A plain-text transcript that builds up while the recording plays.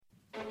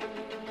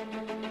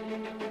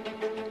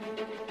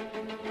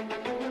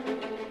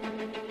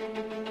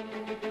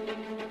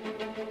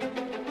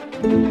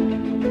Hey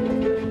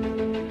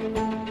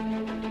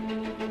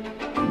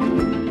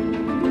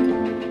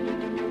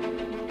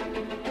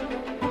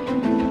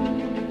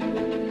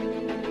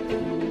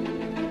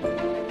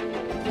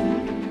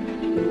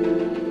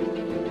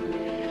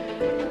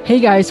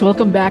guys,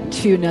 welcome back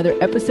to another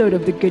episode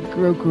of the Good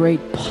Grow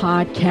Great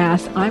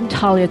podcast. I'm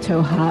Talia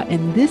Toha,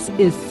 and this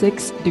is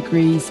 6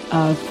 Degrees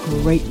of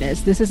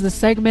Greatness. This is the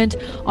segment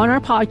on our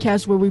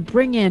podcast where we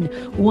bring in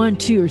 1,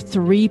 2, or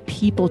 3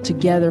 people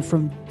together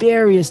from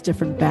various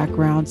different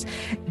backgrounds,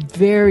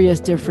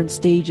 various different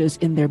stages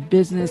in their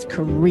business,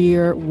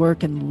 career,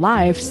 work, and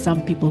life.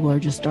 Some people who are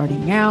just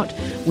starting out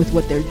with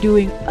what they're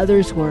doing,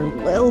 others who are a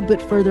little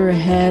bit further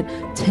ahead,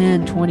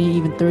 10, 20,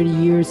 even 30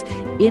 years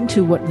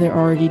into what they're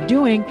already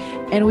doing.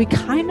 And we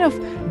kind of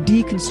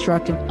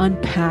deconstruct and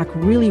unpack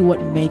really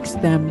what makes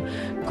them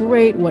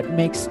great, what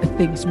makes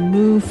things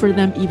move for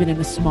them, even in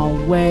a small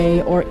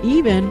way, or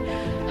even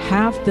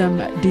have them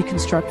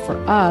deconstruct for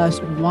us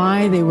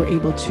why they were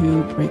able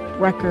to break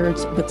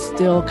records, but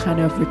still kind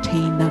of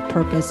retain that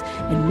purpose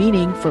and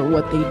meaning for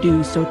what they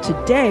do. So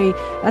today,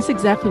 that's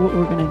exactly what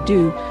we're going to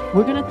do.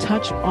 We're going to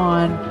touch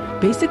on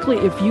basically,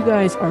 if you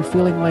guys are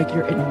feeling like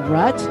you're in a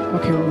rut,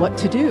 okay, what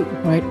to do,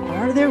 right?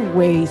 Are there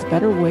ways,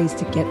 better ways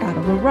to get out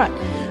of a rut?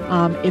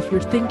 If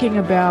you're thinking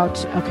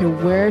about, okay,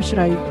 where should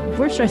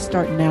I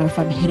start now if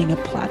I'm hitting a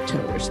plateau?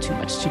 There's too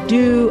much to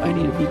do. I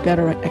need to be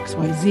better at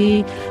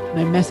XYZ.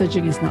 My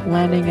messaging is not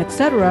landing,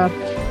 etc.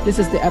 This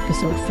is the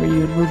episode for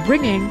you. And we're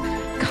bringing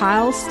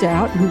Kyle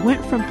Stout, who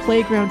went from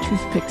playground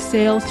toothpick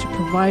sales to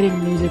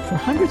providing music for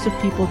hundreds of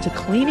people to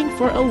cleaning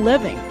for a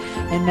living,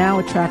 and now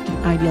attracting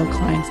ideal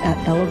clients at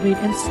Elevate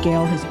and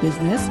Scale his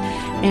business.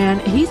 And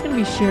he's going to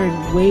be sharing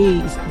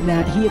ways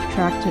that he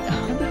attracted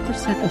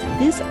 100% of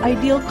his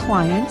ideal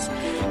clients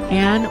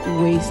and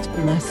waste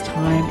less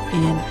time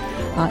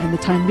in the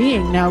time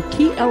being. Now,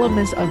 key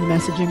elements of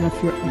messaging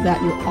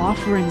that your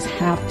offerings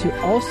have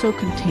to also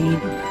contain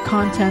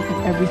content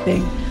and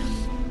everything,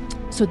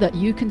 so that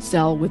you can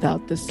sell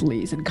without the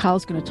sleaze. And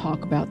Kyle's going to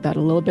talk about that a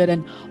little bit.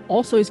 And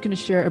also he's going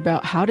to share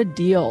about how to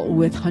deal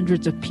with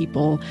hundreds of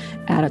people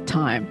at a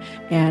time.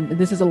 And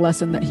this is a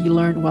lesson that he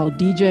learned while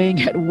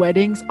DJing at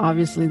weddings.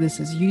 Obviously, this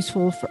is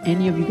useful for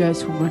any of you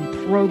guys who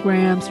run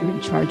programs, you're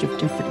in charge of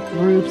different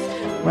groups,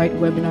 right?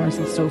 Webinars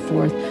and so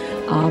forth.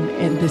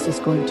 And this is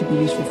going to be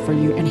useful for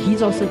you. And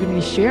he's also going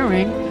to be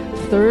sharing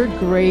 3rd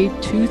grade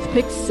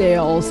toothpick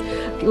sales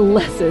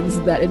lessons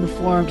that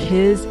informed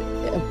his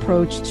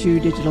approach to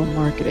digital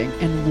marketing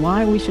and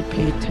why we should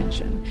pay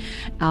attention.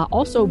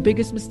 Also,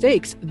 biggest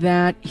mistakes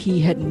that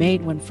he had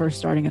made when first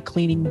starting a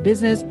cleaning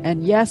business.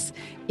 And yes,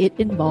 it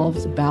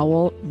involves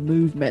bowel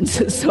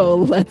movements.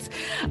 So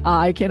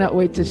I cannot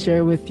wait to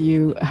share with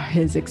you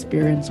his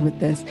experience with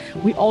this.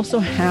 We also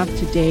have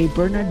today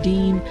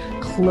Bernardine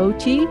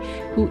Cloete,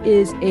 who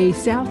is a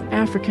South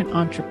African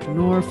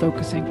entrepreneur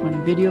focusing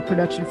on video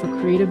production for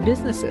creative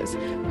businesses.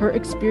 Her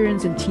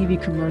experience in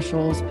TV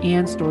commercials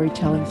and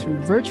storytelling through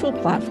virtual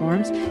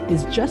platforms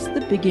is just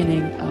the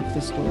beginning of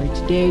the story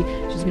today.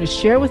 She's going to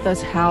share with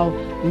us how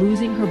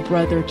losing her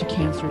brother to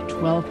cancer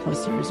 12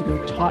 plus years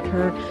ago taught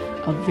her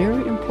a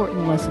very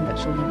important lesson that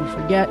she'll never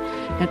forget,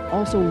 and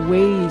also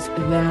ways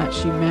that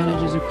she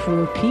manages a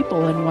crew of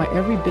people and why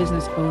every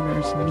business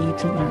owners need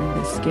to learn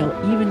this skill,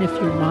 even if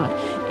you're not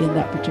in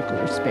that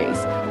particular space.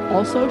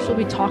 Also, she'll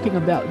be talking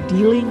about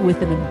dealing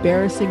with an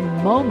embarrassing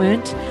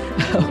moment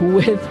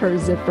with her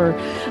zipper,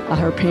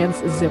 her pants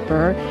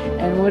zipper,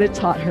 and what it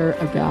taught her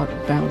about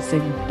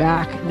bouncing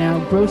back. Now,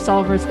 Grow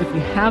Solvers, if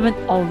you haven't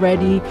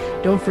already,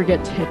 don't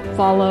forget to hit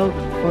follow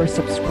or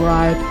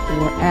subscribe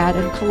or add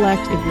and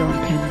collect if you're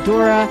on Pandora.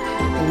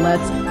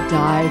 Let's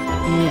dive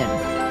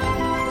in.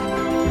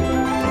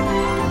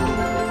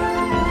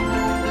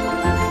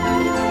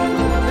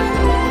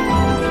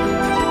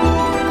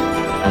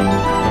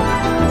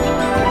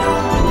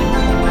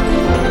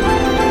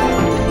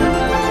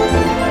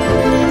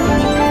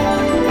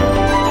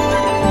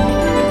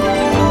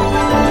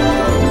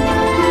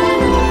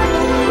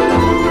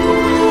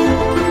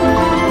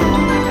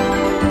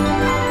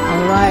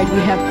 We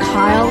have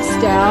Kyle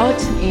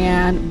Stout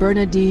and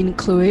Bernardine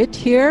Cloete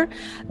here.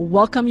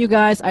 Welcome, you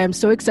guys. I am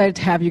so excited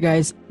to have you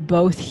guys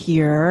both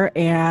here.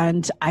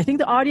 And I think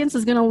the audience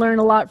is going to learn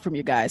a lot from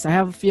you guys. I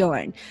have a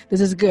feeling this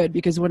is good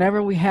because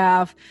whenever we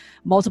have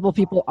multiple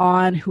people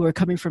on who are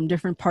coming from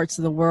different parts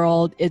of the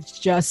world, it's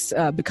just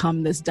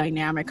become this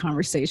dynamic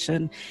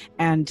conversation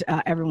and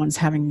everyone's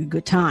having a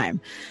good time.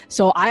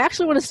 So I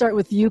actually want to start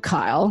with you,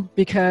 Kyle,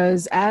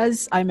 because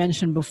as I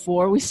mentioned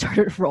before we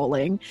started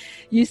rolling,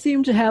 you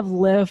seem to have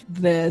lived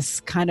this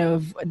kind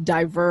of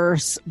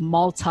diverse,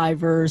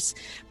 multiverse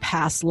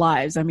past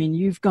lives. I mean,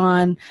 you've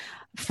gone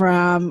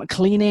from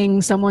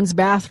cleaning someone's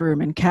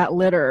bathroom and cat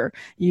litter.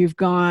 You've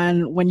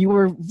gone when you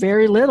were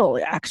very little,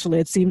 actually.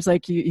 It seems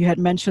like you had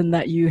mentioned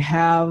that you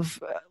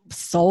have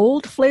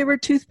sold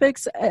flavored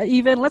toothpicks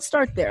even. Let's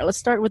start there. Let's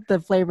start with the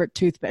flavored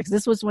toothpicks.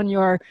 This was when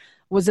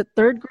was it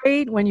 3rd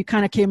grade when you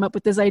kind of came up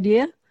with this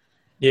idea?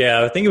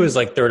 Yeah, I think it was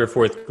like third or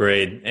fourth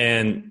grade.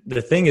 And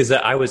the thing is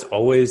that I was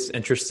always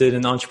interested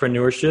in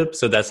entrepreneurship.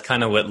 So that's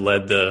kind of what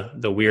led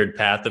the weird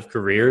path of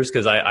careers,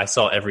 because I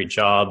saw every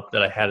job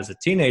that I had as a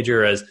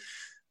teenager as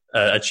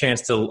a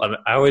chance to,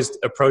 I always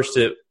approached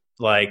it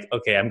like,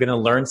 okay, I'm going to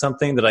learn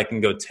something that I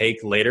can go take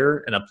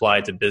later and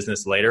apply to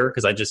business later.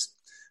 Because I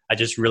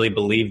just really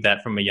believed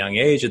that from a young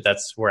age that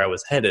that's where I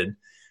was headed.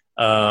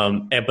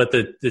 But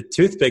the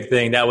toothpick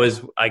thing, that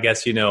was, I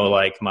guess,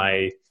 like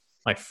my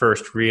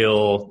first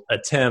real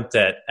attempt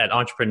at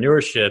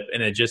entrepreneurship.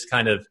 And it just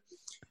kind of,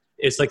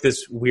 it's like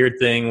this weird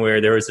thing where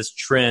there was this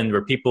trend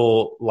where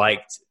people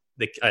liked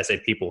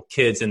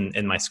kids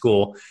in my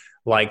school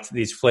liked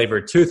these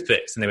flavored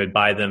toothpicks, and they would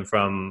buy them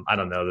from, I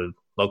don't know, the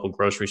local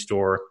grocery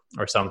store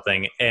or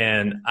something.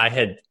 And I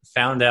had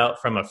found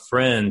out from a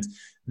friend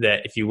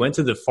that if you went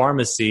to the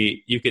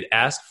pharmacy, you could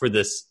ask for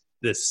this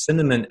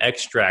cinnamon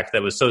extract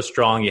that was so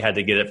strong you had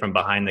to get it from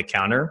behind the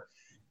counter.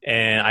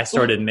 And I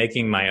started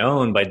making my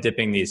own by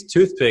dipping these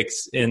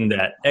toothpicks in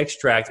that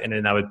extract, and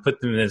then I would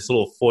put them in this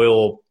little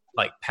foil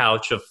like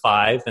pouch of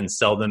 5 and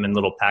sell them in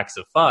little packs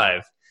of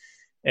 5.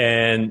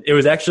 And it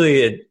was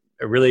actually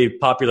a really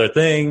popular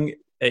thing.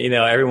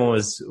 Everyone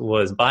was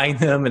buying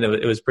them, and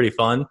it was pretty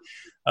fun.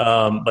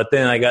 But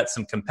then I got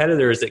some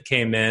competitors that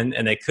came in,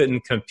 and they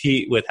couldn't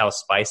compete with how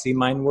spicy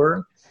mine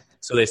were.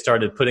 So they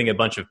started putting a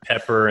bunch of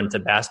pepper and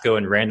Tabasco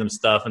and random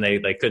stuff, and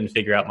they couldn't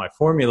figure out my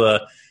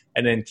formula.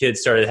 And then kids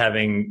started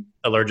having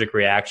allergic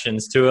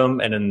reactions to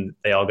them, and then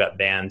they all got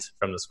banned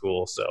from the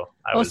school. So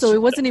so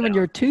it wasn't even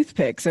your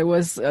toothpicks; it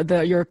was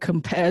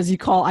as you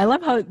call. I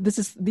love how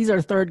these are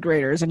third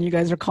graders, and you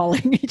guys are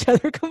calling each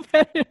other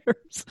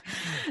competitors.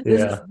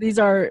 These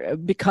are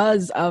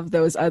because of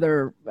those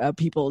other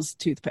people's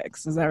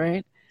toothpicks. Is that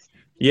right?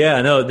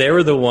 Yeah, no, they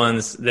were the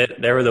ones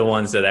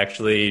that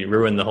actually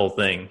ruined the whole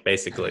thing,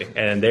 basically,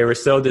 and they were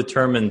so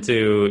determined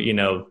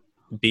to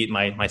beat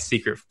my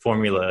secret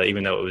formula,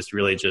 even though it was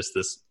really just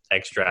this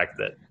extract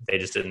that they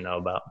just didn't know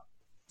about.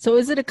 So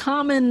is it a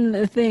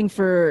common thing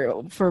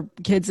for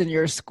kids in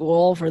your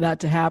school for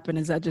that to happen?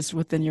 Is that just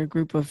within your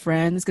group of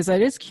friends? Because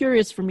it is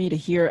curious for me to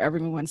hear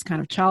everyone's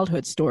kind of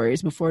childhood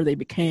stories before they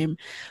became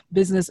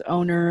business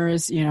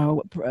owners,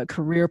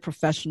 career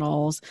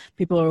professionals,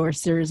 people who are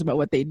serious about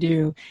what they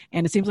do.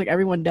 And it seems like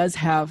everyone does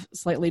have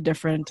slightly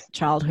different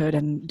childhood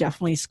and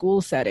definitely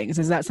school settings.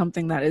 Is that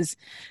something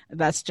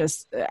that's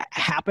just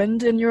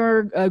happened in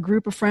your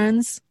group of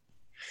friends?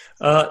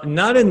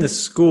 Not in the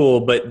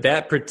school, but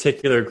that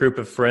particular group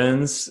of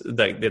friends,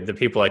 the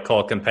people I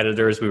call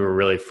competitors, we were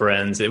really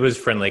friends. It was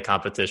friendly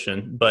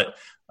competition, but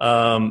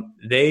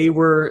they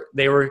were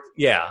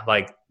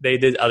like they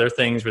did other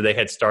things where they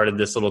had started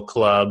this little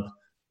club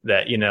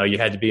that you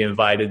had to be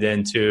invited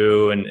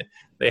into, and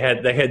they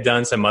had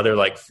done some other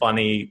like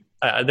funny.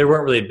 There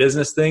weren't really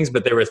business things,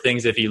 but there were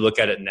things. If you look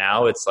at it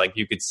now, it's like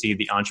you could see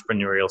the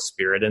entrepreneurial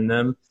spirit in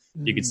them.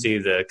 Mm-hmm. You could see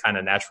the kind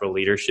of natural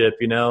leadership,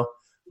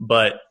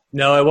 but.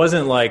 No, it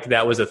wasn't like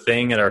that was a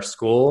thing at our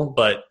school,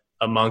 but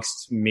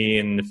amongst me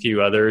and a few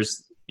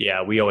others,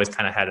 yeah, we always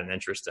kind of had an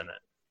interest in it.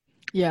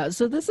 Yeah,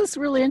 so this is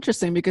really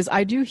interesting because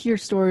I do hear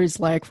stories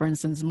like, for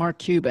instance, Mark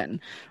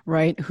Cuban,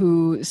 right,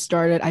 who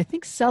started, I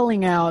think,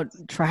 selling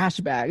trash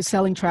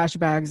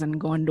bags and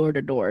going door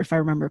to door, if I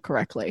remember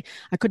correctly.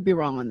 I could be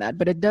wrong on that,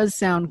 but it does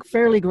sound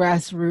fairly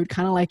grassroots,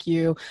 kind of like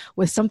you,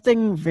 with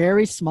something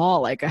very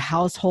small, like a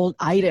household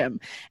item.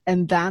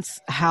 And that's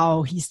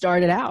how he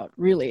started out,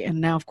 really.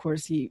 And now, of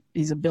course, he's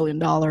 $1 billion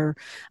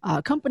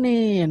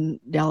company and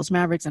Dallas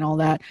Mavericks and all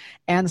that.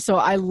 And so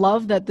I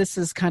love that this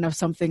is kind of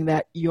something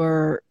that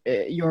your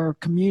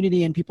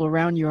community and people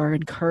around you are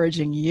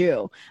encouraging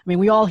you. I mean,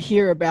 we all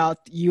hear about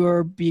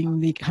your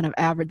being the kind of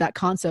average, that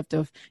concept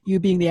of you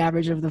being the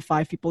average of the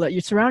 5 people that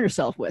you surround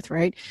yourself with,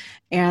 right?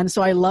 And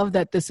so I love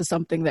that this is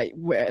something that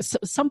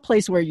some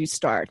place where you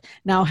start.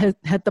 Now, had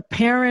the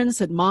parents,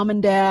 had mom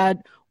and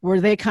dad,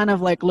 were they kind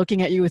of like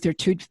looking at you with your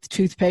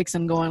toothpicks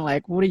and going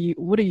like, what are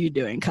you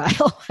doing,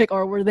 Kyle?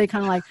 Or were they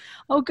kind of like,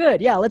 oh,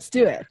 good, yeah, let's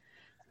do it?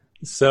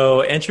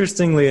 So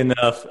interestingly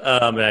enough,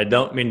 and I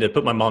don't mean to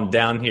put my mom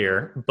down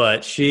here,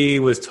 but she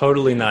was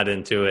totally not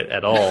into it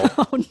at all.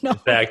 Oh, no. In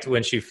fact,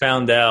 when she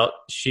found out,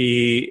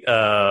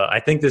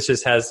 I think this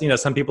just has,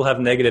 some people have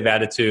negative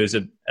attitudes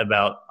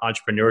about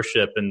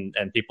entrepreneurship and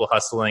people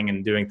hustling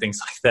and doing things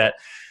like that.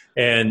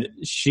 And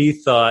she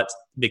thought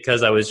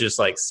because I was just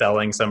like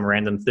selling some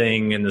random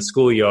thing in the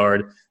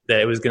schoolyard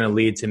that it was going to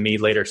lead to me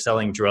later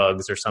selling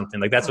drugs or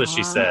something. Like that's what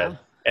she said.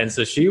 And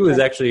so she was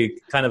actually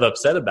kind of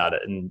upset about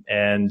it.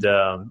 And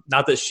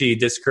not that she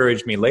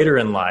discouraged me later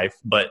in life,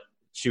 but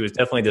she was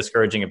definitely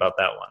discouraging about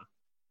that one.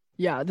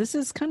 Yeah, this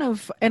is kind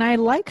of, and I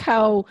like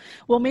how,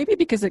 well, maybe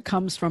because it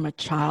comes from a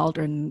child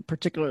and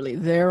particularly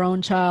their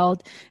own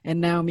child, and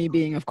now me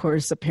being, of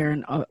course, a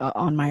parent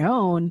on my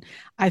own,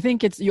 I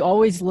think it's, you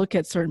always look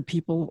at certain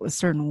people a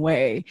certain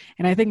way.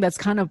 And I think that's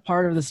kind of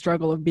part of the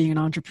struggle of being an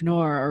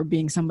entrepreneur or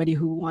being somebody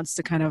who wants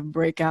to kind of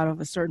break out of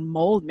a certain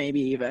mold,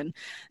 maybe even,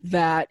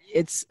 that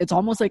it's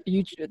almost like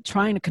you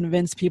trying to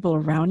convince people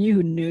around you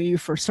who knew you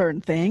for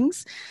certain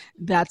things.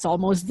 That's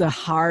almost the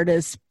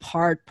hardest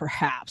part,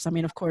 perhaps. I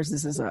mean, of course,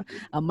 this is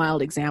a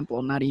mild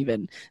example, not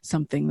even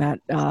something that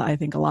I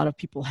think a lot of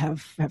people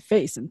have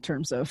faced in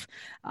terms of,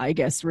 I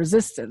guess,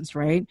 resistance,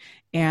 right?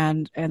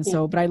 And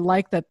so, but I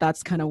like that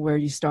that's kind of where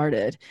you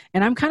started.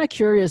 And I'm kind of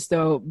curious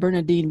though,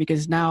 Bernadine,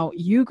 because now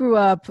you grew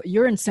up,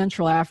 you're in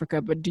Central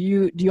Africa, but do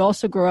you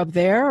also grow up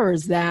there, or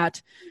is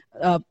that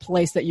a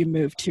place that you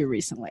moved to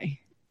recently?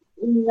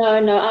 No,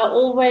 I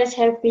always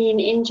have been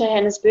in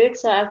Johannesburg,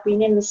 so I've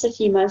been in the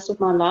city most of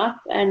my life,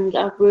 and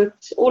I've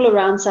worked all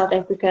around South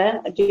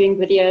Africa doing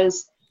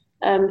videos,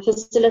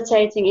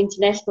 facilitating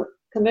international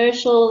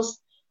commercials.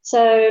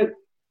 So,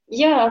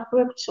 yeah, I've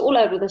worked all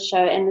over the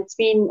show, and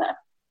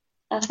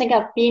I think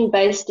I've been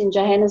based in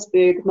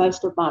Johannesburg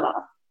most of my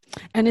life.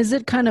 And is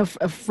it kind of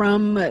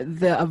from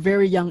a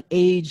very young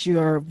age,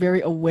 you're very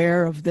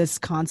aware of this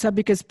concept?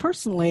 Because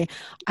personally,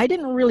 I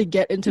didn't really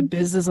get into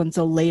business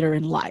until later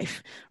in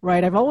life,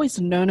 right? I've always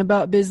known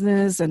about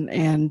business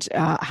and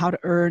how to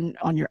earn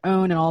on your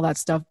own and all that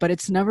stuff, but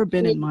it's never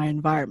been in my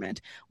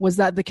environment. Was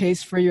that the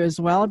case for you as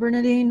well,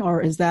 Bernadine?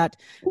 Or is that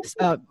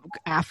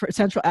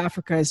Central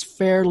Africa is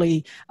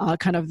fairly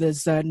kind of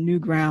this new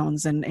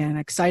grounds and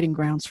exciting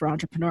grounds for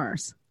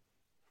entrepreneurs?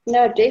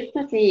 No,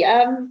 definitely.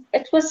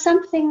 It was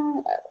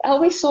something I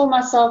always saw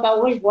myself. I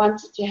always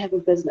wanted to have a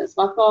business.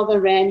 My father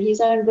ran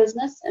his own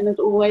business, and it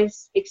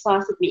always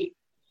excited me.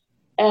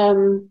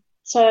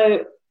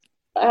 So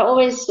I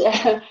always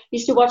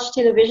used to watch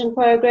television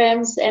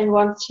programs and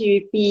want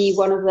to be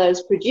one of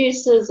those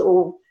producers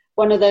or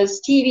one of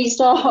those TV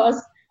stars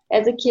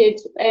as a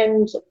kid.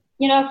 And,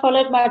 I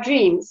followed my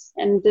dreams,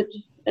 and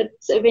it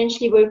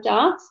eventually worked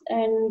out.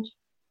 And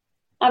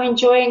I'm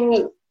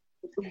enjoying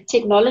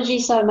technology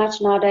so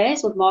much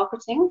nowadays with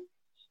marketing.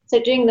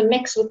 So doing the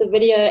mix with the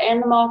video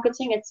and the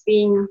marketing, it's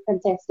been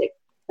fantastic.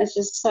 It's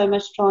just so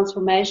much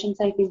transformation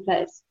taking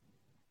place.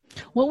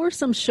 What were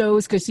some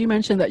shows, because you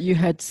mentioned that you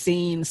had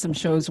seen some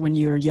shows when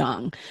you were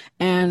young,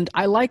 and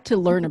I like to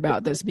learn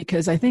about this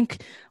because I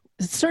think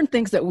certain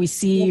things that we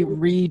see,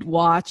 read,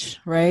 watch,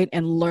 right,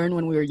 and learn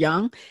when we were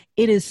young,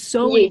 it is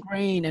so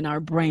ingrained in our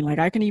brain. Like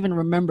I can even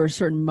remember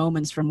certain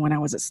moments from when I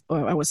was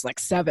like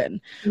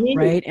 7,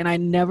 right, and I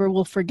never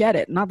will forget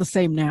it. Not the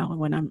same now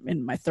when I'm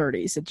in my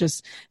 30s. It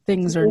just,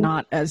 things are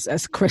not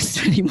as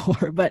crisp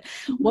anymore. But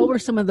what were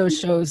some of those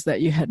shows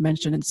that you had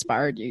mentioned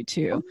inspired you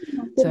to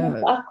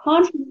I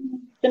can't remember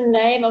the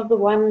name of the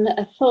one,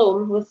 a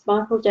film with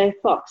Michael J.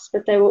 Fox,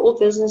 but they were all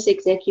business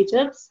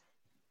executives,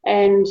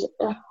 and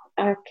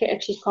I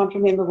actually can't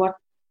remember what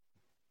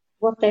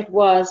that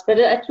was, but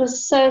it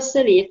was so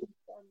silly.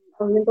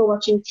 I remember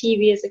watching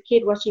TV as a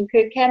kid, watching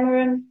Kirk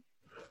Cameron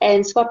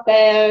and Scott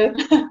Baio.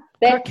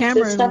 Kirk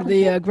Cameron,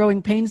 the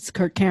Growing Pains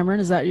Kirk Cameron,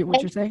 is that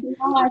what you're saying?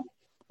 Right.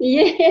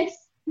 Yes.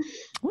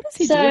 What is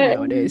he doing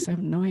nowadays? I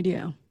have no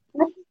idea.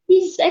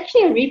 He's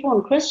actually a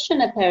reborn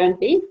Christian,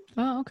 apparently.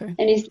 Oh, okay.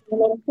 And he's doing a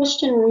lot of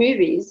Christian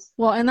movies.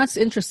 Well, and that's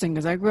interesting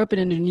because I grew up in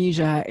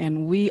Indonesia,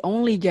 and we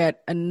only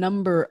get a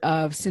number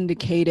of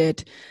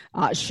syndicated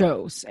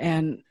shows,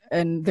 and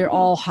they're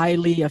all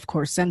highly, of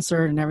course,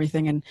 censored and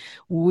everything, and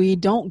we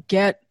don't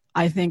get,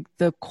 I think,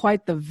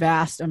 quite the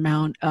vast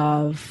amount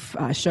of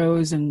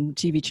shows and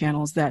TV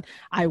channels that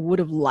I would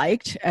have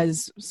liked,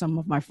 as some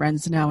of my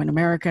friends now in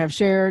America have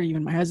shared,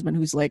 even my husband,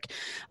 who's like,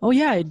 oh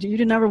yeah, you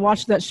didn't ever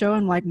watch that show?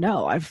 I'm like,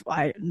 no,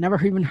 I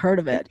never even heard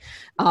of it.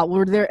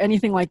 Were there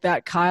anything like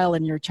that, Kyle,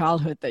 in your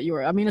childhood that you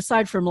were, I mean,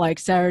 aside from like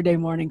Saturday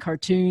morning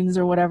cartoons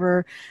or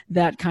whatever,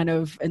 that kind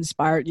of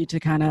inspired you to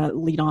kind of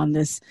lead on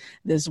this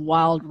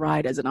wild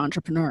ride as an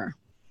entrepreneur?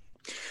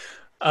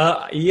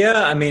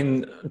 Yeah, I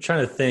mean, I'm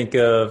trying to think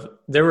of,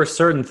 there were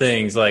certain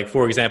things, like,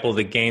 for example,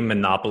 the game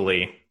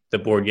Monopoly, the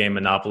board game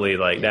Monopoly,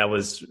 like that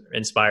was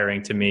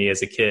inspiring to me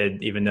as a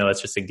kid, even though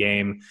it's just a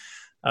game.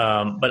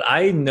 But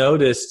I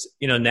noticed,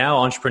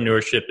 now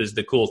entrepreneurship is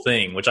the cool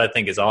thing, which I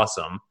think is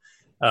awesome.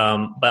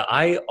 But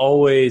I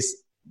always,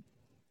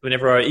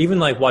 even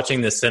like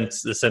watching The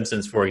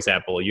Simpsons, for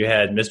example, you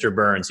had Mr.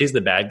 Burns, he's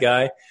the bad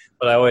guy.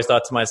 But I always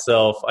thought to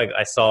myself,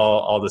 I saw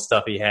all the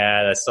stuff he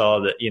had. I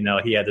saw that,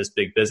 he had this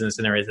big business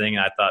and everything.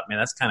 And I thought, man,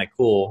 that's kind of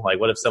cool. Like,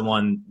 what if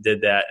someone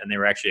did that and they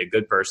were actually a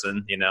good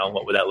person?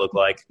 What would that look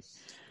like?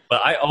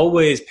 But I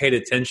always paid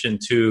attention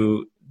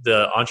to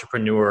the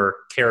entrepreneur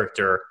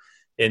character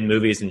in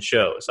movies and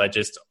shows. I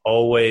just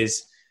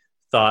always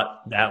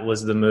thought that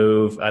was the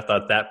move. I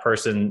thought that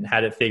person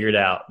had it figured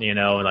out,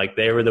 and like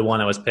they were the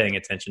one I was paying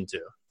attention to.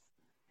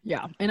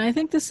 Yeah. And I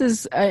think this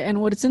is, and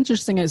what's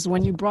interesting is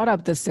when you brought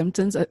up The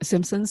Simpsons,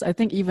 I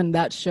think even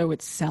that show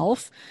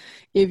itself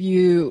if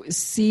you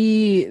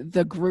see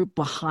the group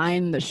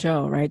behind the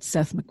show, right?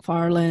 Seth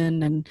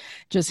MacFarlane and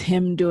just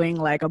him doing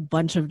like a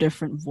bunch of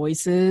different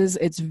voices,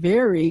 it's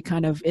very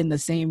kind of in the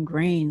same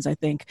grains, I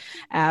think,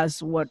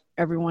 as what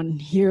everyone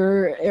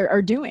here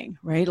are doing,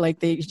 right?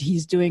 Like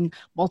he's doing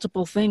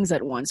multiple things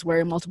at once,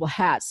 wearing multiple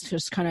hats,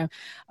 just kind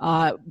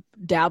of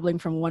dabbling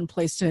from one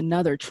place to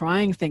another,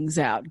 trying things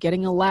out,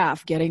 getting a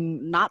laugh,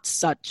 getting not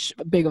such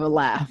big of a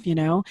laugh,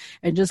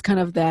 and just kind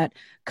of that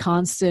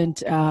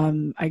constant,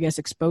 I guess,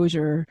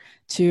 exposure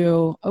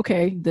to,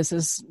 okay, this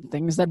is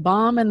things that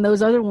bomb and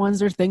those other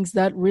ones are things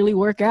that really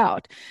work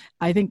out.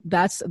 I think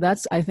that's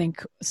I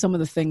think some of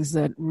the things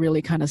that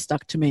really kind of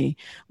stuck to me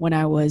when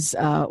I was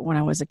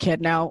a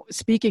kid. Now,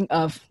 speaking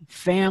of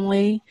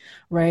family,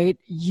 right?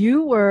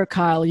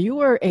 Kyle, you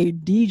were a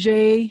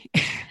DJ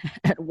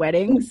at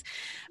weddings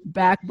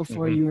back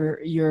before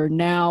you're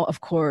now,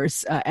 of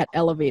course, at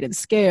elevated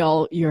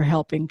scale, you're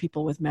helping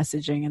people with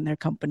messaging in their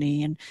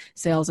company and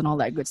sales and all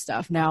that good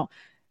stuff. Now,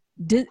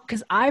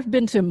 because I've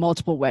been to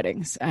multiple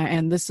weddings,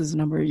 and this is a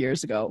number of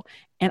years ago,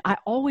 and I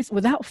always,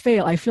 without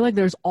fail, I feel like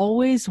there's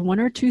always one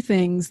or two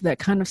things that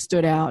kind of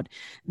stood out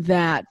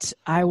that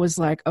I was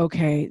like,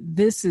 okay,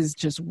 this is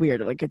just weird,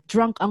 like a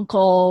drunk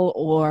uncle,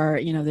 or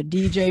the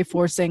DJ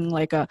forcing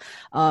like a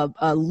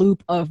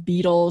loop of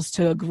Beatles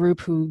to a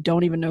group who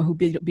don't even know who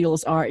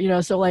Beatles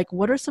are, so like,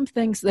 what are some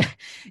things that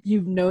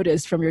you've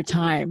noticed from your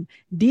time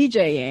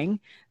DJing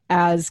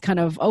as kind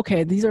of,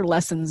 okay, these are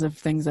lessons of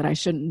things that I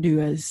shouldn't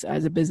do as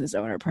a business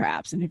owner,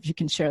 perhaps? And if you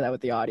can share that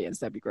with the audience,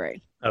 that'd be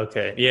great.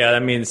 Okay. Yeah. I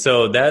mean,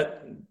 so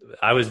that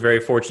I was very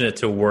fortunate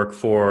to work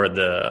for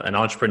an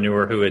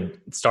entrepreneur who had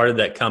started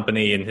that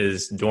company in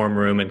his dorm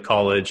room in a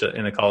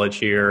college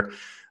here.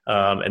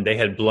 And they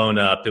had blown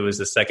up. It was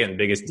the second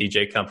biggest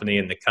DJ company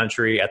in the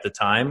country at the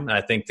time.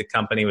 I think the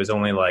company was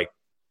only like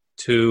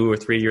 2 or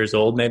 3 years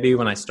old, maybe,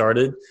 when I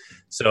started.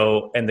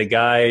 So, and the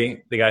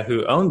guy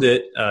who owned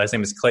it, his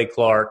name is Clay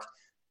Clark.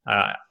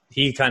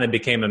 He kind of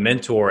became a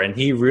mentor, and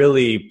he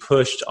really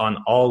pushed on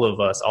all of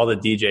us, all the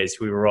DJs.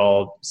 We were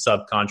all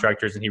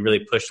subcontractors, and he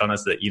really pushed on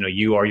us that,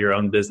 you are your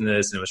own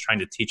business, and was trying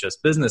to teach us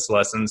business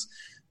lessons.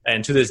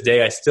 And to this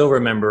day, I still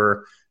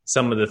remember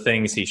some of the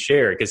things he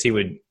shared, because he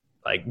would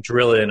like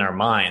drill it in our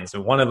minds.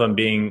 And one of them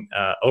being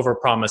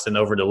overpromise and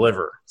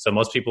overdeliver. So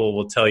most people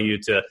will tell you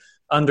to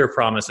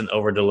underpromise and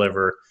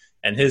overdeliver.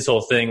 And his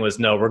whole thing was,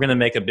 no, we're going to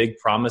make a big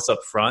promise up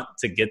front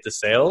to get the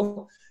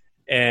sale.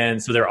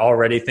 And so they're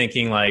already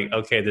thinking like,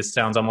 okay, this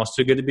sounds almost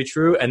too good to be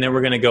true. And then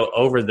we're going to go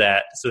over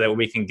that so that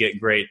we can get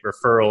great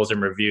referrals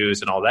and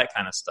reviews and all that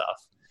kind of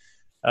stuff.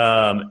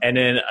 And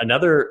then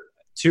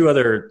two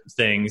other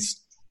things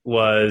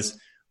was,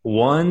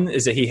 one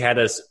is that he had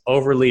us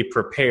overly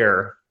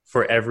prepare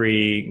for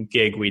every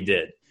gig we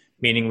did,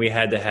 meaning we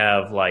had to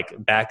have like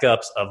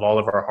backups of all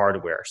of our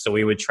hardware. So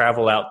we would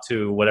travel out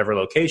to whatever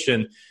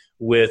location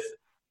with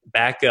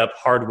backup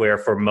hardware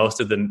for most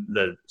of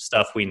the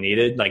stuff we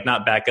needed, like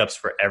not backups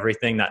for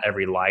everything, not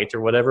every light or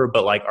whatever,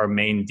 but like our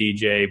main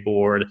DJ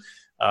board,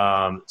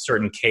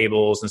 certain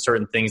cables and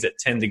certain things that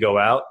tend to go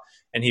out.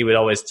 And he would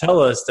always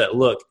tell us that,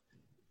 look,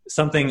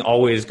 something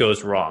always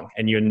goes wrong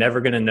and you're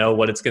never going to know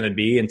what it's going to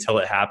be until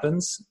it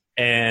happens.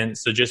 And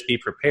so just be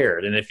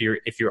prepared. And if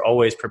you're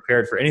always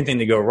prepared for anything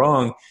to go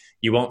wrong,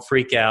 you won't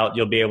freak out.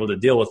 You'll be able to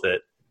deal with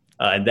it.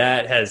 And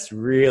that has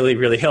really,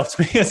 really helped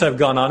me as I've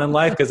gone on in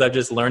life, because I've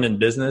just learned in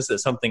business that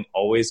something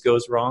always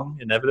goes wrong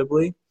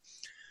inevitably.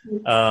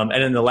 And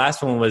then the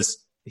last one was,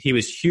 he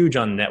was huge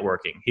on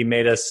networking. He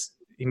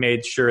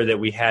made sure that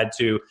we had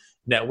to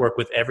network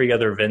with every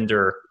other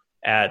vendor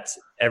at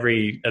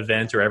every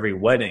event or every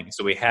wedding.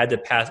 So we had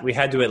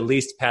to at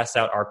least pass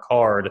out our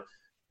card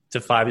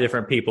to 5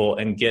 different people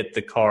and get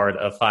the card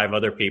of 5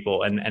 other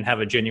people and have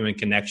a genuine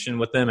connection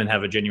with them and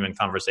have a genuine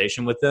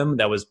conversation with them.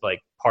 That was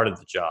like part of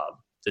the job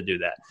to do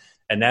that.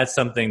 And that's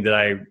something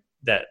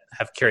that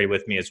have carried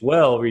with me as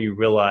well, where you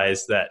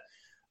realize that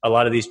a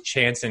lot of these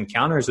chance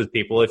encounters with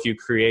people, if you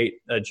create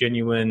a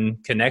genuine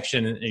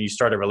connection and you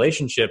start a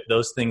relationship,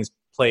 those things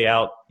play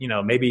out,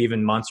 maybe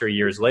even months or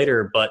years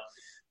later, but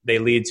they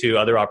lead to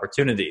other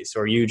opportunities,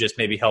 or you just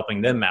maybe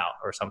helping them out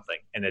or something.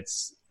 And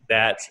it's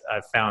that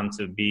I've found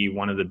to be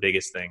one of the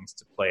biggest things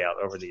to play out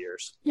over the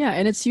years. Yeah.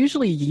 And it's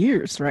usually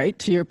years, right?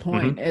 To your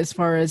point, as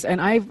far as,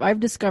 and I've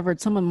discovered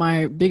some of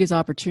my biggest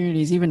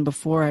opportunities, even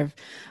before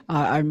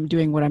I'm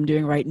doing what I'm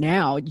doing right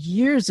now.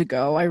 Years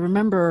ago, I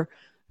remember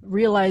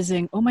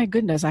realizing, oh my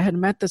goodness, I had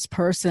met this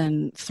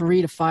person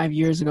 3 to 5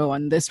 years ago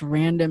on this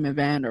random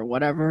event or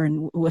whatever,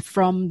 and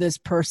from this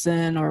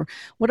person or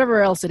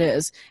whatever else it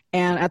is.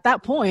 And at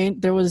that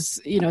point, there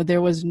was no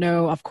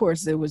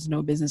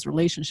business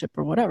relationship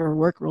or whatever,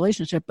 work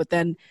relationship, but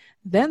then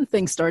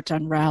things start to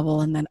unravel,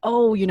 and then,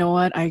 oh, you know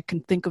what, I can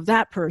think of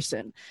that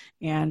person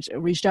and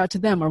reached out to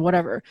them or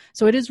whatever.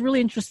 So it is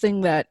really interesting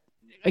that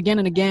again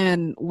and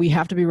again, we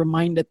have to be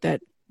reminded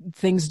that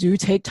things do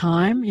take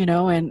time,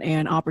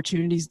 and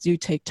opportunities do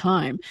take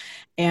time.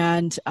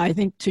 And I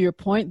think to your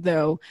point,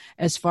 though,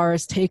 as far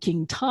as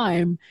taking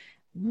time,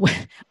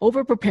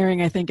 over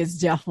preparing, I think, is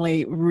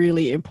definitely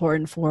really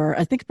important for,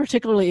 I think,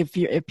 particularly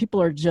if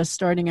people are just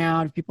starting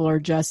out, if people are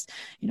just,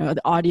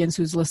 the audience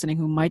who's listening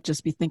who might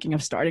just be thinking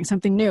of starting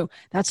something new.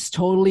 That's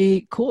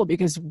totally cool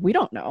because we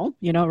don't know,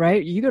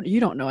 right? You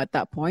don't know at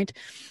that point.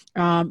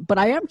 But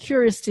I am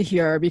curious to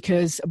hear,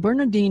 because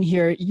Bernadine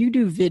here, you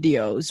do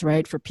videos,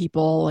 right, for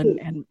people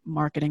and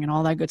marketing and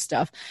all that good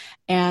stuff.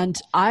 And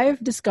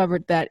I've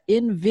discovered that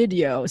in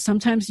video,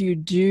 sometimes you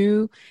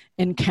do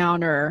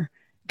encounter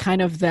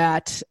kind of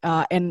that,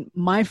 and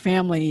my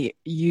family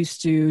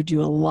used to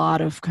do a lot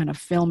of kind of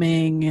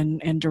filming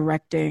and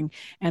directing,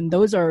 and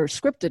those are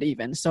scripted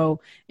even.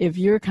 So if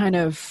you're kind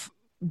of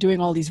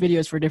doing all these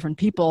videos for different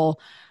people,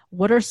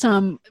 what are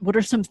some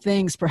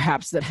things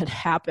perhaps that had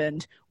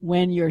happened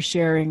when you're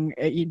sharing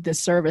this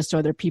service to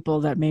other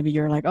people that maybe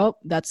you're like, oh,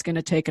 that's going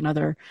to take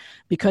another,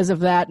 because of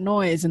that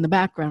noise in the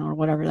background or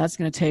whatever, that's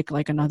going to take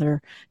like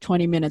another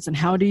 20 minutes. And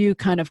how do you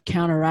kind of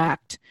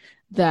counteract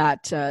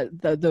that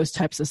those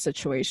types of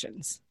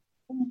situations?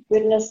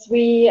 Goodness,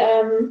 we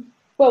have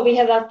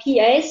our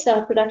PAs,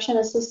 our production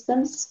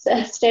assistants,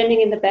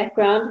 standing in the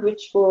background,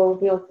 which we'll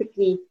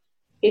quickly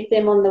get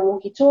them on the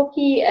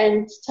walkie-talkie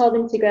and tell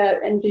them to go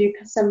and do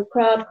some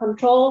crowd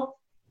control,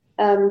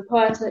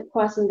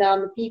 quieting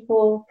down the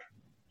people.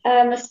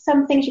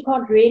 Some things you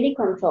can't really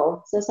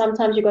control, so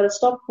sometimes you've got to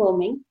stop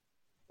filming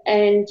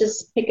and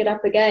just pick it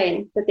up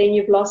again. But then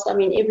you've lost. I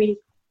mean,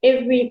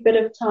 every bit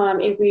of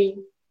time, every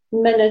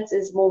minute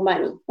is more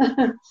money.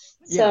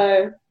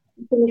 So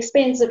it's an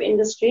expensive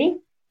industry.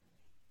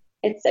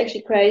 It's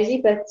actually crazy,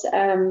 but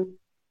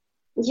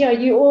it's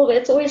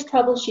always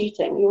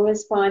troubleshooting. You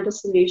always find a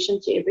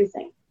solution to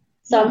everything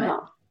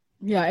somehow.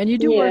 Yeah, and you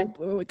do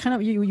work kind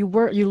of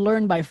you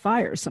learn by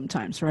fire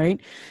sometimes,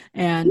 right?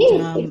 And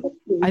yes, exactly.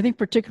 I think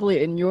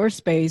particularly in your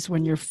space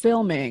when you're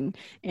filming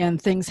and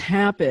things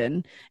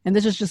happen, and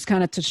this is just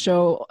kind of to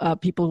show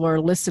people who are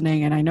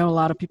listening, and I know a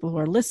lot of people who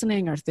are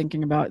listening are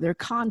thinking about their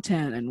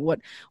content and what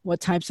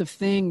types of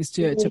things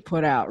to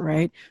put out,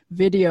 right?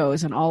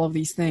 Videos and all of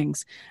these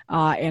things,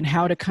 and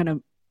how to kind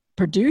of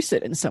produce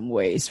it in some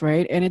ways,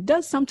 right? And it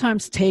does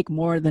sometimes take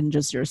more than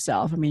just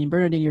yourself. I mean,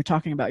 Bernadine, you're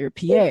talking about your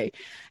PA.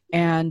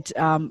 And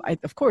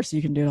of course,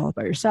 you can do it all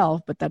by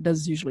yourself, but that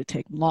does usually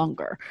take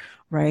longer,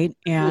 right?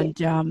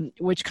 And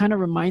which kind of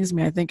reminds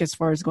me, I think, as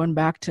far as going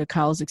back to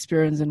Kyle's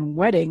experience in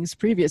weddings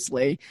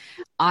previously,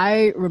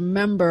 I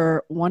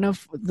remember one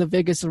of the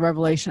biggest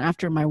revelation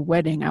after my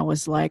wedding. I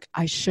was like,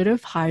 I should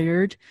have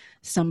hired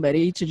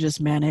somebody to just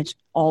manage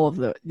all of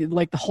the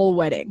whole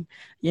wedding,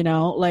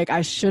 like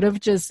I should have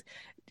just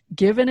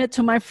given it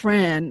to my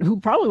friend who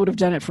probably would have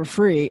done it for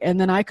free. And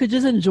then I could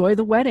just enjoy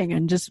the wedding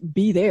and just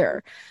be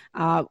there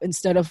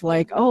instead of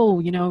like,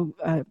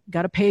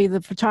 got to pay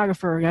the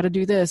photographer, got to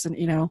do this.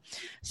 And,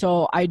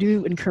 so I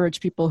do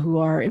encourage people who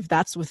are, if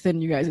that's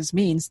within you guys'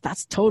 means,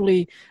 that's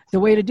totally the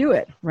way to do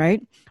it.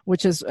 Right.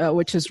 Which is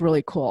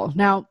really cool.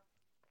 Now,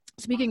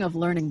 speaking of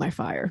learning by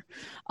fire,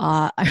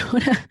 I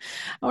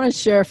want to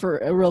share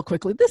real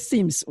quickly. This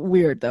seems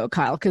weird though,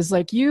 Kyle, because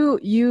like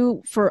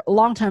you for a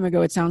long time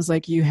ago, it sounds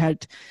like you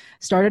had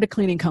started a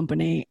cleaning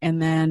company,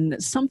 and then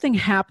something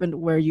happened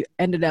where you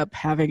ended up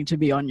having to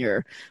be on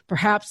your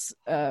perhaps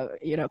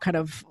kind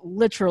of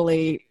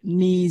literally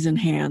knees and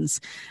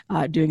hands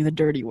doing the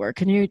dirty work.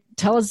 Can you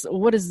tell us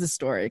what is the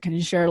story? Can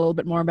you share a little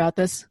bit more about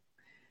this?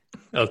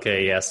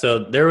 Okay, yeah. So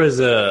there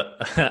was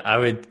I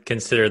would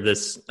consider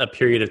this a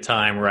period of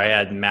time where I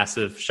had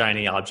massive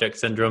shiny object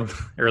syndrome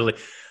early.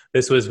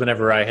 This was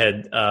whenever I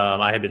had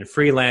been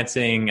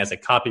freelancing as a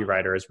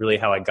copywriter is really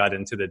how I got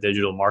into the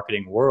digital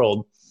marketing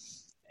world.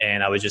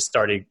 And I was just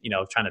starting,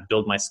 trying to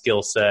build my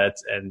skill set,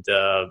 and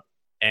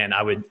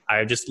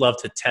I just love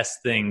to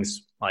test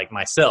things like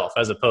myself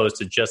as opposed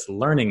to just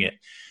learning it.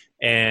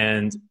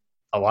 And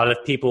a lot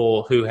of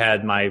people who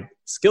had my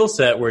skill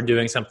set were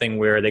doing something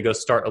where they go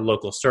start a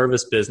local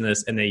service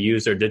business and they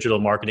use their digital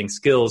marketing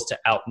skills to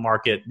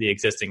outmarket the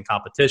existing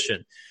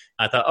competition.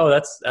 I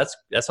thought,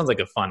 that sounds like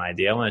a fun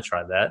idea. I want to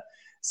try that.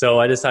 So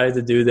I decided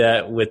to do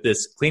that with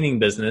this cleaning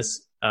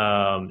business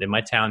in my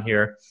town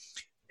here.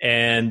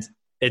 And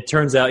it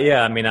turns out,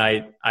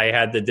 I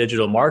had the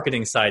digital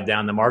marketing side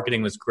down. The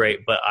marketing was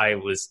great, but I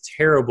was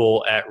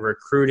terrible at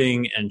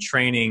recruiting and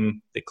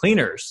training the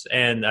cleaners.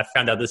 And I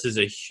found out this is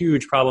a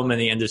huge problem in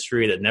the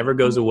industry that never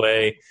goes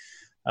away.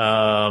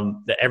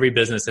 That every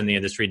business in the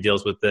industry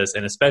deals with this.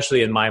 And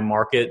especially in my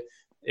market,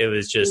 it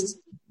was just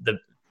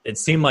it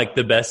seemed like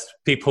the best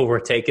people were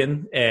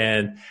taken.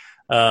 And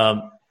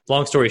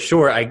long story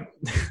short, I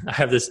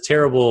have this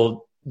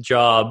terrible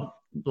job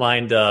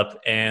lined up,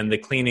 and the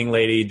cleaning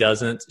lady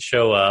doesn't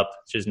show up.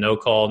 She's no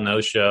call,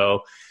 no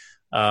show.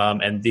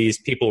 And these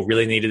people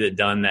really needed it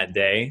done that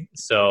day.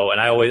 So,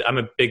 and I'm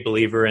a big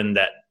believer in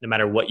that no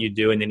matter what you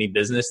do in any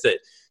business, that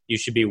you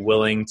should be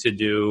willing to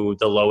do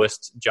the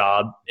lowest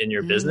job in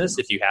your business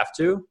if you have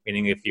to,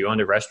 meaning if you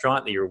owned a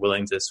restaurant that you're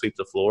willing to sweep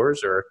the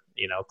floors or,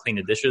 clean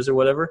the dishes or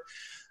whatever.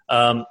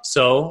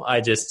 So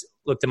I just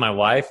looked at my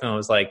wife and I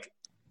was like,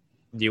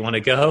 do you want to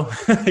go?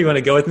 You want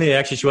to go with me?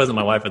 Actually, she wasn't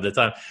my wife at the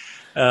time.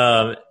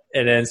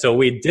 And then so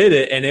we did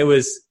it, and it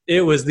was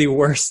the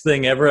worst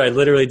thing ever. I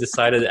literally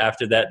decided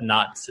after that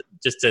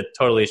just to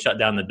totally shut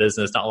down the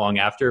business not long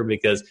after,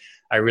 because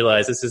I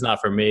realized this is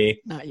not for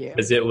me. Not you.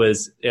 Because it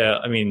was,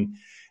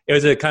 it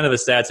was a kind of a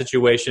sad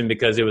situation,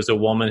 because it was a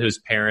woman whose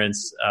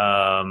parents,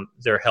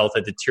 their health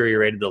had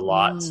deteriorated a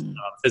lot,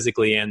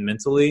 physically and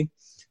mentally.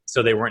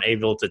 So they weren't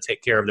able to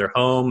take care of their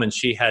home, and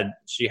she had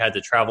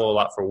to travel a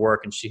lot for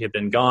work, and she had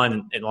been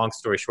gone. And long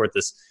story short,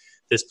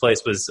 this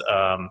place was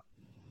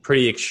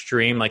pretty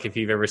extreme. Like if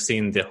you've ever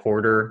seen the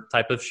Hoarder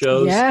type of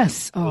shows.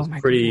 Yes. Oh my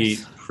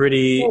goodness.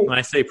 Pretty. When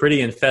I say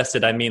pretty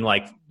infested, I mean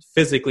like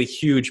physically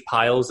huge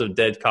piles of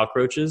dead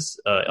cockroaches,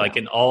 like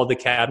in all the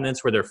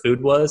cabinets where their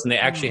food was. And they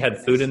actually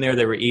had food in there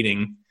they were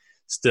eating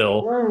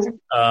still.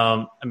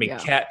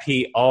 Cat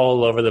pee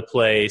all over the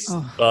place,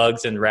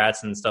 bugs and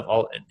rats and stuff.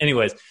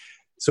 Anyways,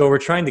 so we're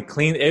trying to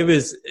clean. It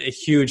was a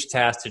huge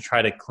task to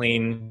try to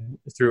clean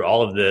through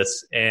all of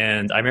this.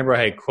 And I remember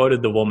I had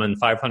quoted the woman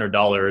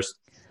 $500,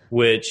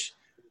 which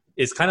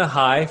is kind of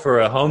high for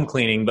a home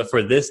cleaning, but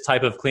for this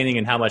type of cleaning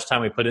and how much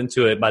time we put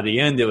into it, by the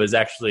end, it was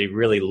actually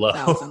really low.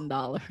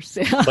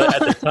 $1,000.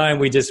 But at the time,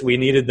 we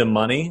needed the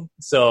money.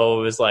 So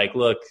it was like,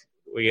 look,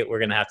 we're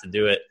going to have to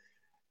do it.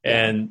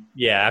 And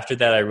after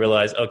that, I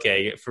realized,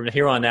 okay, from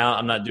here on out,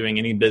 I'm not doing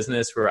any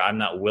business where I'm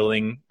not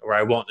willing, or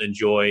I won't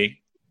enjoy,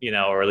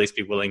 or at least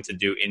be willing to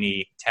do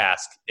any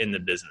task in the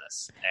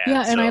business.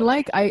 And I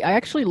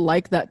actually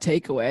like that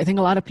takeaway. I think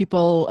a lot of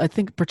people,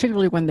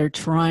 particularly when they're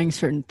trying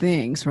certain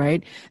things,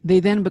 right, they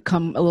then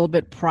become a little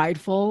bit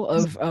prideful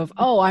of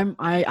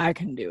I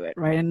can do it,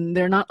 right? And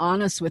they're not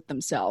honest with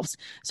themselves.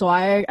 So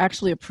I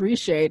actually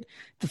appreciate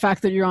the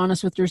fact that you're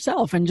honest with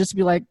yourself and just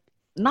be like,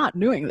 not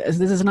doing this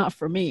is not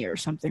for me or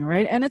something,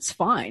 right? And it's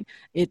fine.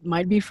 It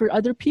might be for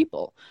other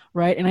people,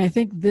 right? And I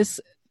think this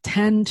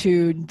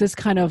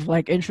kind of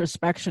like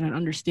introspection and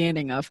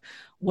understanding of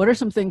what are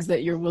some things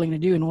that you're willing to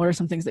do and what are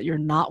some things that you're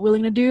not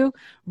willing to do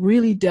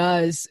really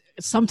does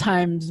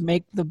sometimes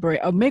make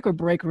or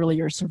break really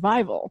your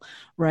survival,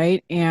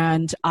 right?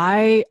 And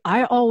I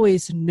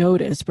always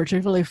notice,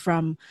 particularly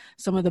from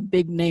some of the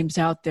big names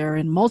out there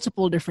in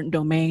multiple different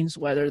domains,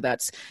 whether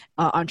that's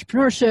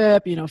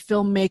entrepreneurship,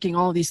 filmmaking,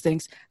 all of these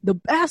things, the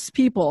best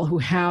people who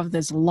have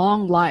this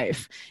long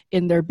life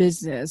in their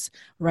business,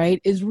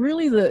 right,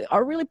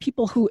 are really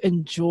people who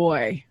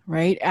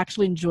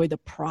actually enjoy the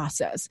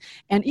process.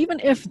 And even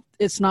if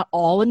it's not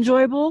all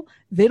enjoyable,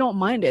 they don't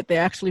mind it. They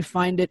actually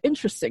find it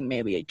interesting,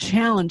 maybe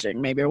challenging,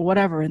 maybe, or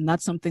whatever. And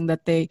that's something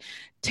that they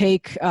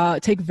take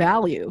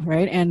value,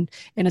 right? And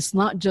it's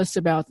not just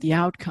about the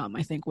outcome,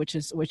 I think, which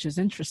is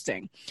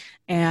interesting.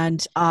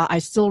 And I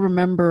still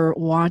remember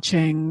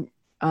watching.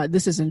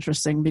 This is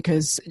interesting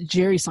because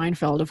Jerry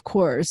Seinfeld, of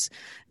course,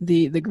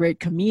 the great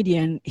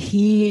comedian,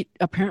 he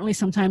apparently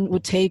sometimes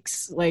would take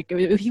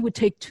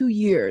 2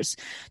 years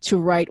to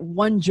write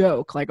one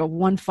joke, like a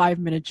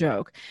 5-minute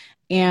joke.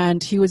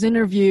 And he was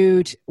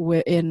interviewed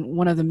in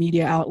one of the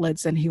media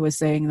outlets, and he was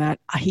saying that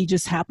he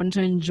just happened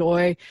to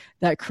enjoy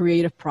that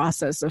creative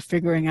process of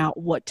figuring out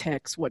what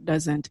ticks, what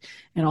doesn't,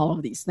 and all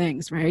of these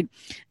things, right?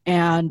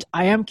 And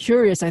I am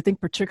curious, I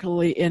think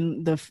particularly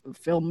in the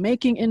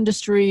filmmaking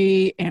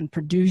industry and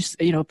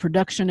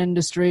production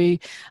industry,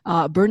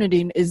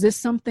 Bernadine, is this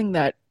something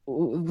that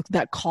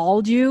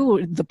called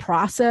you, the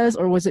process,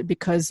 or was it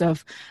because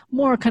of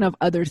more kind of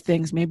other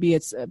things? Maybe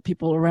it's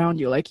people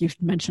around you, like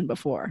you've mentioned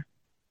before.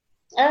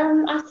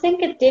 I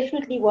think it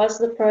definitely was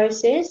the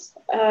process.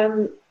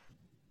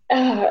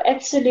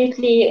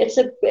 Absolutely.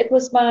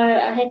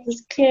 I had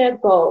this clear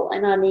goal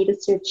and I needed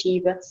to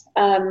achieve it.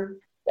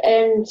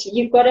 And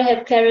you've got to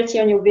have clarity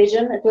on your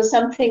vision. It was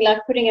something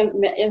like putting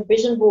a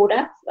vision board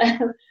up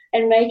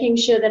and making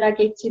sure that I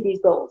get to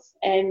these goals.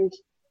 And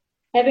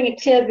having a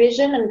clear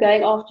vision and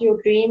going after your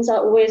dreams, I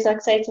always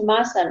say to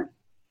my son,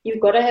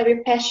 you've got to have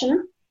your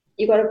passion.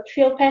 You've got to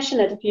feel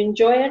passionate. If you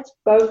enjoy it,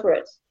 go for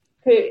it.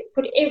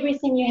 Put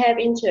everything you have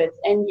into it.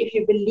 And if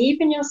you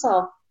believe in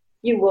yourself,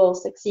 you will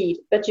succeed.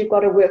 But you've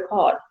got to work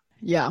hard.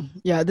 Yeah,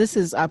 this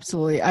is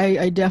absolutely,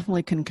 I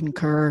definitely can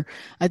concur.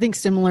 I think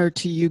similar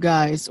to you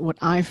guys, what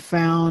I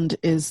found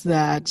is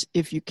that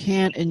if you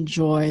can't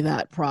enjoy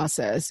that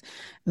process,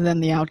 then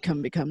the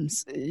outcome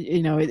becomes,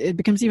 it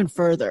becomes even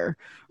further,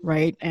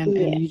 right?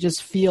 And you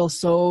just feel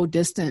so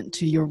distant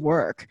to your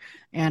work.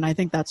 And I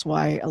think that's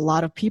why a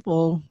lot of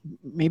people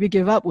maybe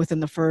give up within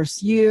the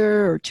first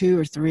year or 2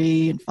 or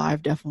 3 and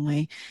 5,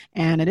 definitely.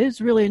 And it is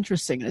really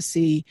interesting to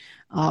see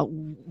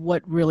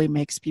what really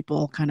makes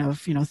people kind of,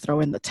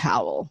 throw in the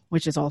towel,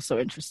 which is also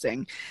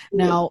interesting.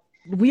 Now,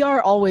 we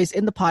are always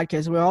in the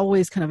podcast, we're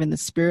always kind of in the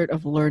spirit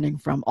of learning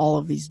from all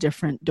of these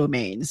different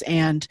domains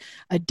and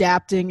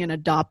adapting and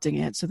adopting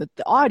it so that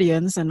the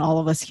audience and all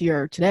of us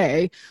here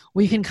today,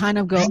 we can kind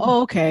of go,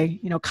 oh,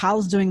 okay,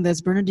 Kyle's doing this,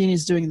 Bernadine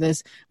is doing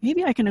this.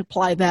 Maybe I can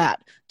apply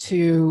that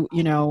to,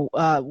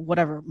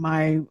 whatever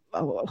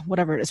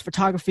it is,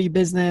 photography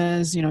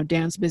business,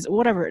 dance business,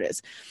 whatever it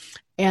is.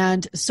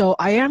 And so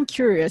I am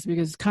curious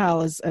because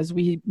Kyle, as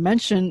we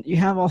mentioned, you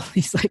have all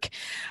these like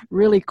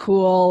really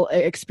cool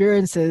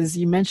experiences.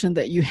 You mentioned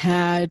that you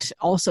had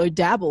also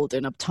dabbled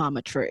in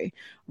optometry,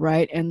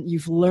 right? And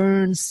you've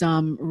learned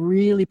some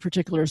really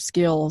particular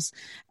skills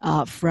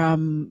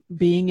from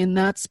being in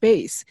that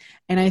space.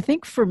 And I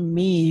think for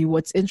me,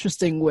 what's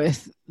interesting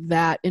with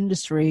that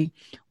industry,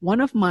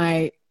 one of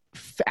my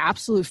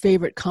absolute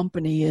favorite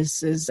company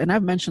is, and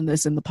I've mentioned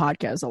this in the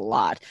podcast a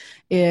lot,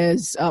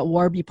 is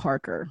Warby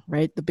Parker,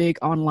 right? The big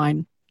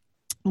online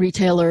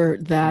retailer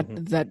that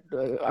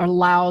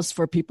allows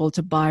for people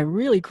to buy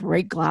really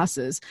great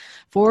glasses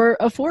for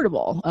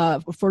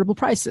affordable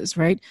prices,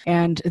 right?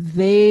 And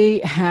they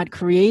had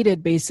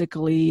created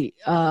basically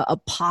a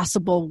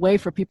possible way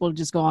for people to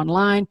just go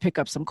online, pick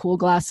up some cool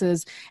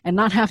glasses, and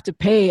not have to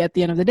pay at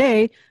the end of the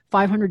day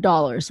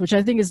 $500, which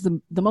I think is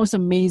the most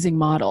amazing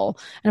model.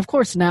 And of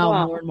course,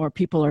 now more and more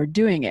people are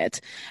doing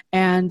it.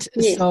 And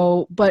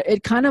so, but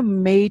it kind of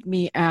made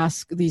me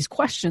ask these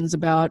questions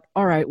about,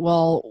 all right,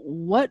 well,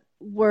 what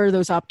were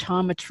those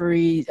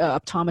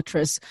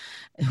optometrists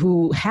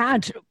who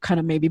had kind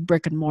of maybe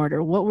brick and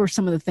mortar? What were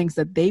some of the things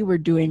that they were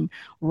doing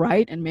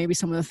right, and maybe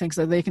some of the things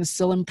that they can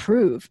still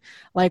improve?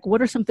 Like,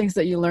 what are some things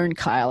that you learned,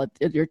 Kyle,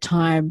 at your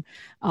time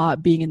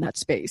being in that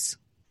space?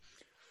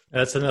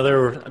 That's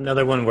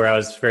another one where I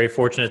was very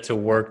fortunate to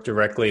work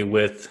directly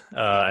with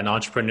an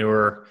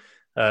entrepreneur,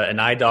 an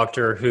eye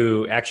doctor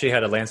who actually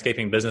had a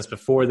landscaping business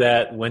before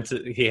that.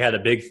 He had a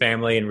big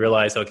family and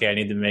realized, okay, I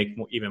need to make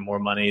even more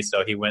money.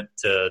 So he went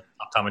to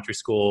optometry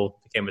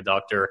school, became a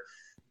doctor,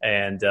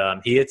 and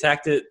he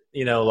attacked it.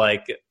 He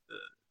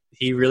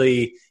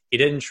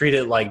didn't treat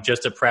it like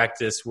just a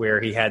practice where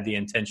he had the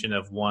intention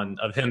of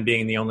him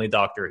being the only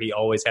doctor. He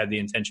always had the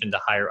intention to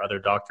hire other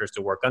doctors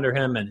to work under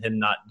him and him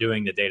not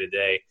doing the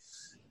day-to-day.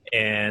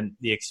 And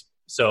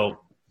so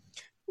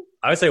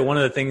I would say one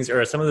of the things,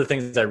 or some of the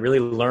things I really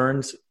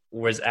learned,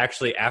 was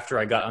actually after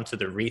I got onto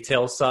the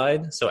retail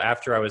side. So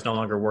after I was no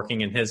longer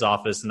working in his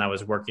office and I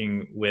was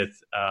working with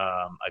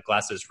a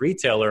glasses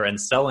retailer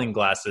and selling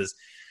glasses,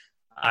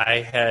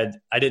 I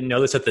didn't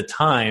know this at the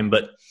time,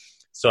 but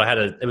so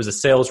it was a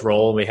sales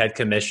role. We had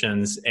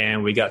commissions,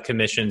 and we got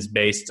commissions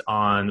based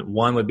on,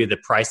 one would be the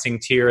pricing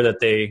tier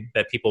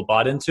that people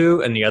bought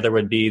into, and the other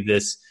would be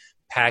this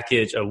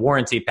package, a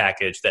warranty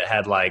package that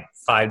had like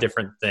 5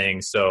 different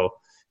things. So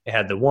it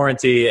had the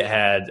warranty, it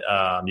had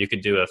you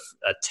could do a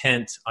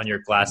tint on your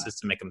glasses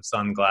to make them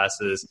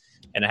sunglasses,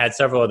 and it had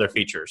several other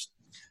features.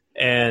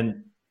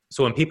 And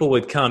so when people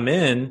would come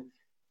in,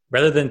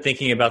 rather than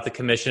thinking about the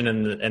commission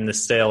and the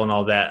sale and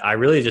all that, I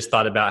really just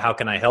thought about, how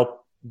can I help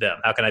them?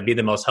 How can I be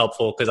the most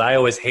helpful? Because I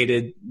always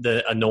hated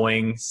the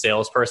annoying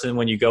salesperson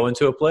when you go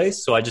into a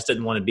place, so I just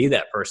didn't want to be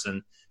that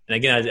person. And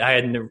again, I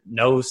had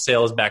no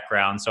sales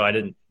background, so I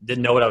didn't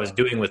know what I was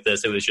doing with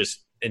this. It was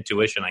just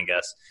intuition, I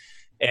guess.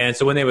 And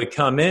so when they would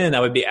come in, I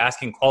would be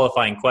asking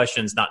qualifying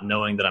questions, not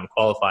knowing that I'm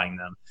qualifying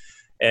them.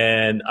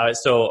 And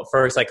so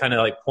first, I kind of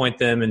like point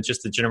them in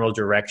just the general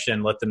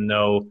direction, let them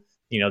know,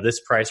 this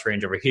price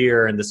range over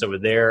here and this over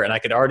there. And I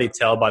could already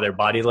tell by their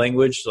body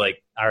language,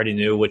 like I already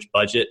knew what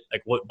budget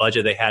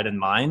they had in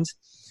mind.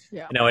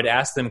 Yeah. And I would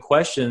ask them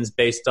questions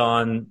based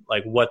on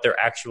like what their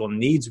actual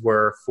needs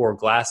were for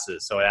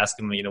glasses. So I asked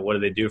them, what do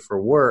they do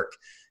for work?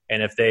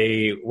 And if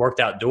they worked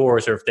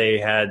outdoors, or if they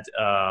had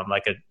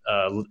like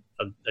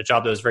a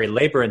job that was very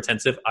labor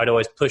intensive, I'd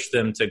always push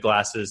them to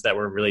glasses that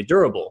were really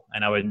durable.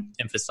 And I would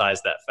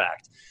emphasize that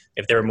fact.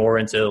 If they were more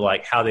into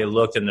like how they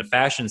looked in the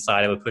fashion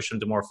side, I would push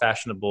them to more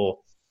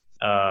fashionable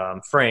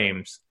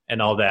frames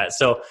and all that.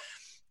 So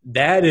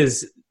that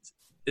is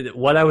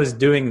what I was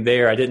doing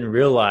there. I didn't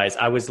realize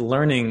I was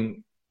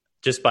learning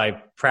just by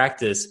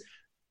practice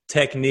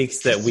techniques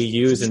that we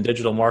use in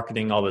digital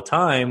marketing all the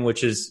time,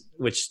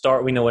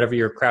 whenever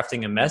you're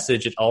crafting a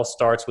message, it all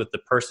starts with the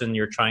person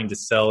you're trying to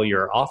sell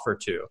your offer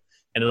to.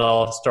 And it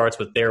all starts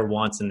with their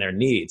wants and their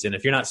needs. And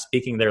if you're not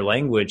speaking their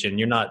language and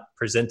you're not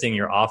presenting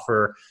your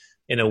offer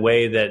in a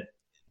way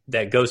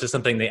that goes to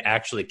something they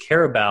actually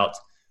care about,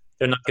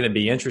 they're not going to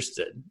be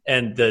interested.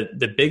 And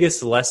the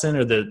biggest lesson,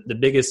 or the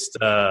biggest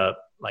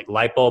like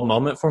light bulb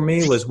moment for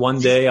me, was one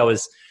day I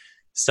was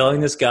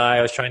selling this guy.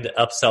 I was trying to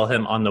upsell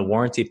him on the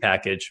warranty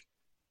package.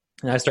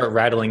 And I start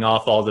rattling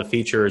off all the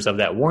features of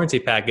that warranty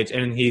package.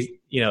 And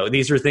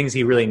these were things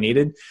he really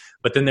needed.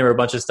 But then there were a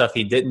bunch of stuff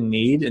he didn't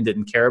need and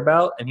didn't care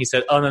about. And he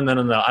said, oh,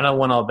 no, I don't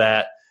want all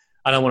that.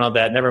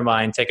 Never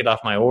mind. Take it off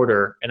my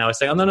order. And I was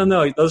saying, oh,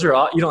 no. Those are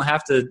all, you don't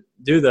have to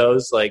do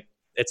those. Like,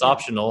 it's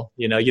optional.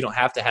 You don't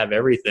have to have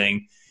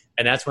everything.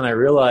 And that's when I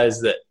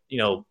realized that,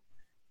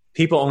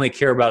 people only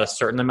care about a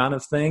certain amount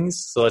of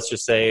things. So let's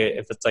just say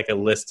if it's like a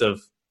list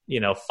of,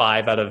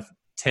 5 out of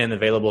 10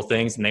 available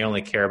things, and they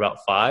only care about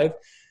 5.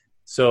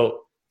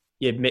 So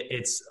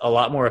it's a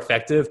lot more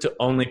effective to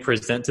only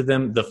present to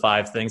them the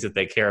 5 things that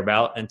they care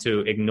about, and to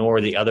ignore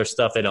the other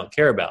stuff they don't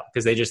care about,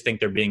 because they just think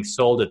they're being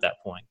sold at that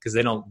point, because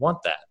they don't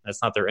want that.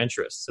 That's not their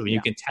interest. So when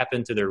you can tap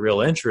into their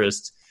real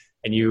interest,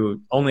 and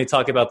you only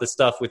talk about the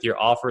stuff with your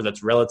offer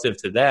that's relative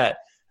to that,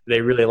 they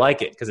really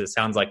like it because it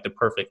sounds like the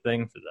perfect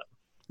thing for them.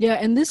 Yeah,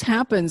 and this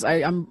happens.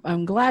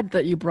 I'm glad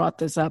that you brought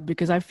this up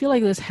because I feel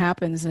like this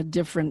happens at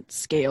different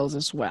scales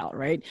as well,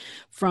 right?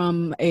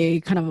 From a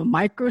kind of a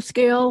micro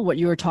scale, what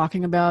you were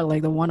talking about,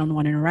 like the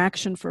one-on-one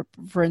interaction,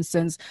 for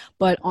instance,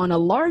 but on a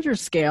larger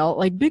scale,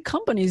 like big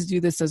companies do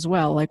this as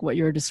well. Like what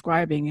you're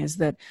describing is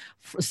that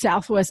for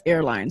Southwest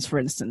Airlines, for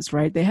instance,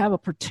 right? They have a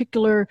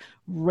particular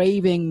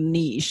raving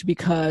niche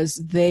because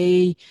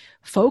they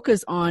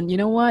focus on, you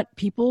know what,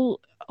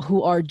 people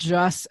who are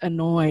just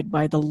annoyed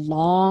by the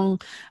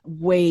long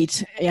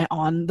wait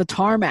on the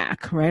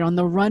tarmac, right, on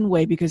the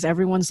runway, because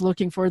everyone's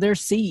looking for their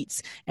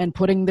seats and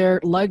putting their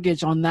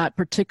luggage on that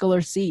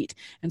particular seat.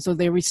 And so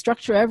they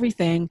restructure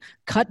everything,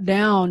 cut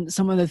down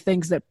some of the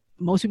things that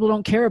most people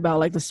don't care about,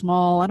 like the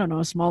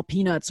small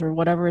peanuts or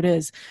whatever it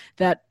is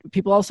that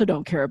people also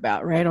don't care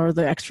about, right? Or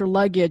the extra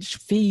luggage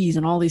fees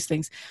and all these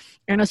things.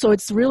 And so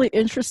it's really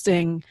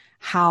interesting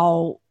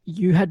how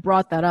you had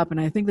brought that up.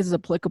 And I think this is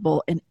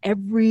applicable in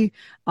every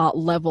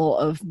level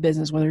of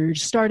business, whether you're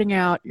starting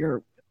out,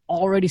 you're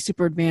already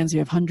super advanced, you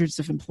have hundreds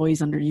of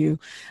employees under you.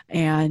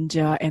 And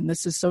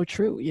this is so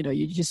true. You know,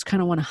 you just kind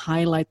of want to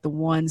highlight the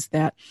ones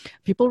that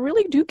people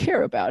really do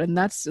care about. And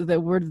that's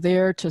that we're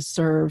there to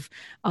serve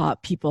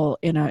people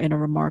in a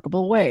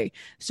remarkable way.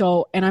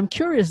 So, and I'm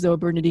curious though,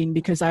 Bernadine,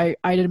 because I'd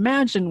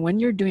imagine when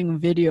you're doing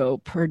video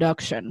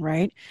production,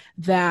 right,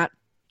 that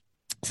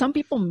some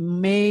people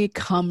may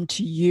come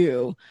to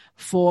you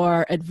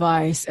for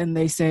advice and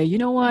they say, you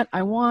know what,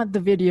 I want the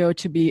video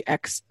to be a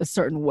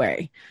certain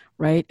way,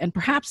 right? And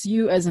perhaps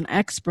you as an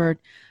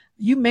expert,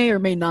 you may or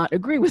may not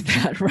agree with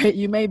that, right?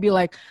 You may be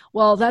like,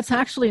 well, that's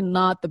actually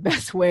not the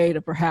best way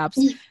to perhaps,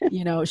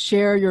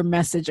 share your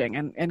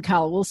messaging. And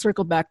Kyle, we'll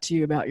circle back to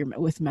you about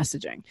with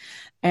messaging.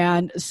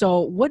 And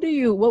so what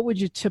would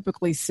you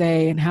typically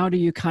say and how do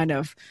you kind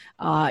of,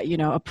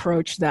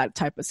 approach that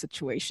type of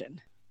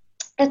situation?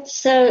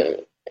 It's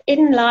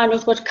in line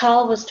with what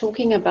Carl was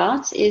talking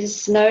about,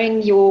 is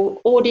knowing your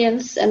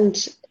audience,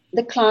 and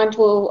the client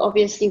will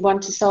obviously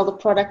want to sell the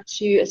product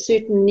to a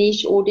certain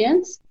niche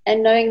audience,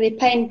 and knowing their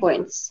pain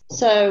points.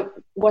 So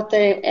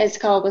as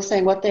Carl was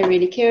saying, what they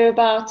really care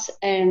about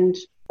and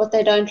what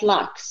they don't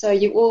like. So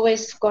you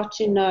always got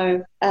to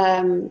know,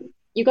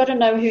 you got to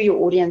know who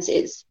your audience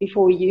is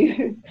before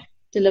you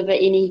deliver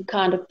any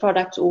kind of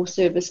product or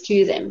service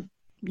to them.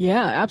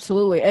 Yeah,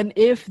 absolutely. And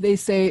if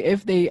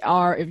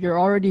you're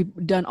already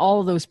done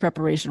all of those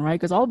preparation, right?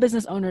 Because all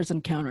business owners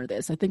encounter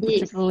this. I think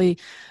particularly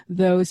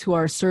those who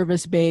are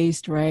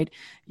service-based, right?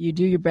 You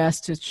do your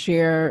best to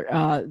share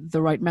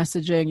the right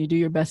messaging. You do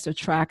your best to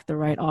attract the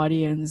right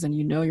audience, and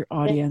you know your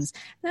audience.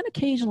 Yes. And then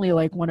occasionally,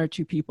 like one or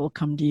two people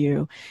come to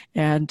you,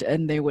 and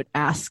they would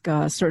ask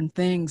certain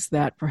things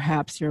that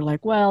perhaps you're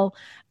like, well,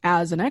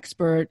 as an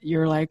expert,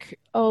 you're like,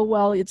 oh,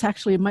 well, it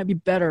might be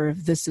better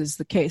if this is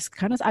the case.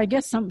 Kind of, I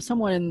guess,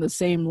 someone in the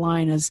same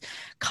line as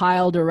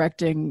Kyle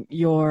directing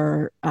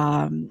your,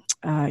 I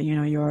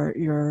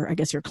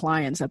guess your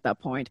clients at that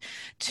point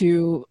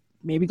to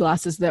maybe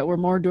glasses that were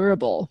more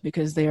durable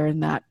because they are in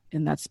that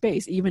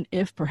space, even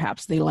if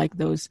perhaps they like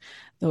those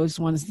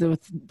ones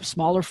with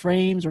smaller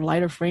frames or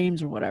lighter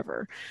frames or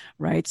whatever,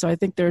 right? So I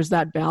think there's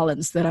that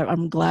balance that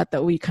I'm glad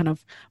that we kind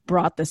of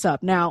brought this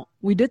up. Now,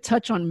 we did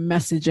touch on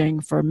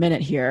messaging for a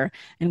minute here,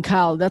 and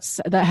Kyle, that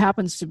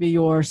happens to be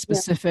your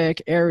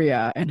specific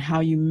area and how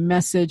you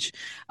message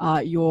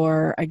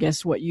your, I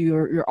guess, what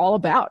you're all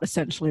about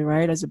essentially,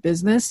 right, as a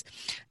business.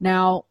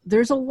 Now,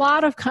 there's a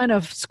lot of kind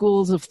of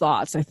schools of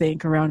thoughts, I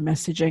think, around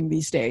messaging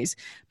these days.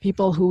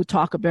 People who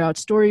talk about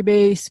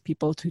story-based,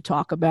 people who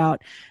talk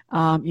about,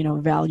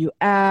 value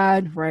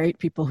add, right?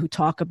 People who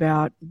talk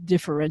about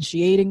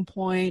differentiating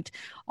point,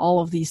 all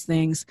of these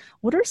things.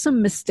 What are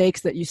some mistakes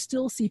that you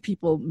still see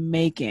people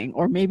making,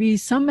 or maybe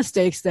some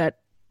mistakes that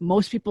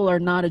most people are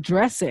not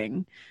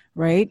addressing,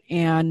 right?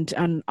 And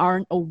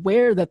aren't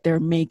aware that they're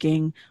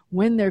making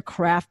when they're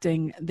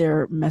crafting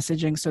their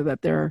messaging so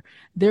that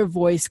their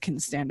voice can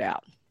stand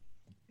out?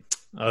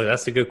 Oh,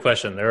 that's a good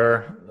question.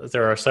 There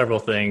are several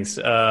things.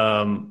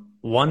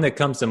 One that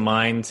comes to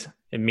mind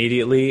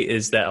immediately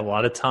is that a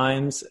lot of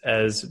times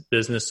as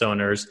business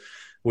owners,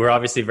 we're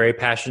obviously very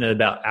passionate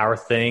about our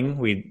thing.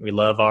 We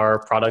love our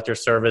product or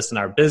service and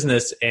our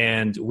business,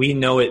 and we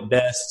know it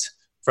best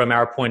from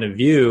our point of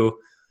view,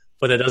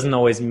 but that doesn't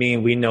always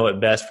mean we know it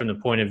best from the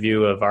point of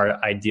view of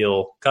our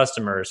ideal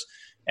customers.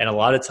 And a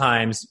lot of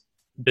times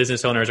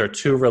business owners are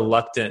too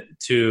reluctant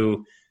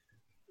to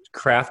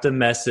craft a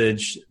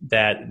message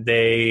that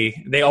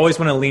they always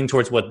want to lean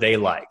towards what they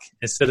like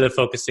instead of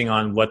focusing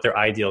on what their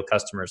ideal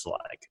customers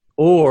like.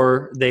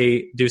 Or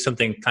they do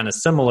something kind of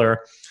similar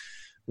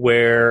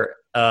where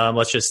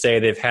let's just say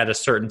they've had a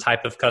certain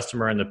type of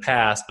customer in the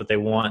past, but they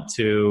want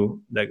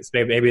to,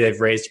 maybe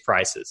they've raised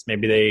prices.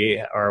 Maybe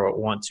they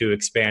want to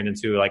expand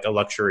into like a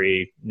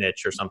luxury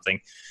niche or something.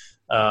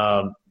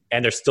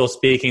 And they're still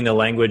speaking the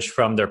language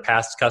from their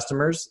past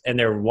customers, and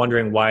they're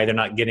wondering why they're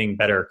not getting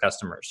better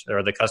customers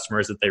or the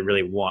customers that they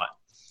really want.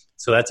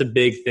 So that's a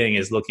big thing,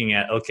 is looking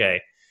at,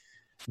 okay,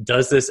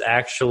 does this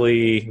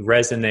actually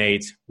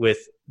resonate with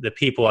the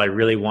people I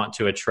really want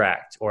to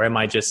attract? Or am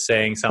I just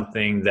saying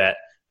something that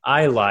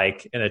I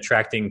like and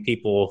attracting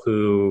people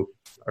who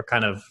are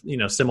kind of,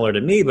 similar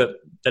to me, but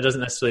that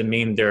doesn't necessarily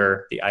mean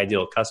they're the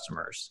ideal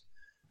customers?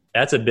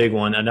 That's a big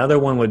one. Another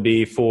one would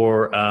be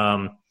for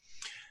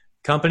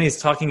companies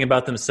talking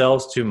about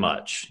themselves too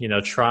much,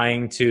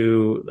 trying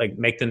to like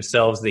make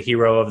themselves the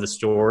hero of the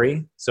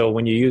story. So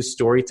when you use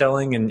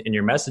storytelling in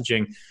your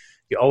messaging,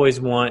 you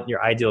always want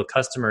your ideal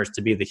customers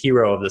to be the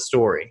hero of the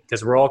story,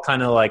 because we're all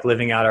kind of like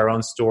living out our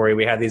own story.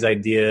 We have these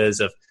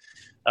ideas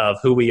of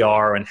who we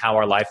are and how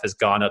our life has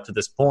gone up to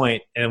this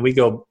point. And we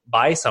go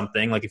buy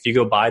something, like if you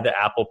go buy the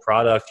Apple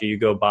product or you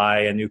go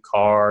buy a new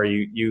car,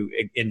 you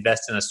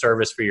invest in a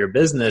service for your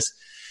business,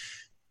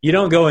 you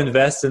don't go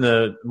invest in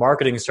a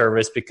marketing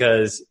service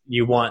because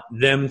you want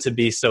them to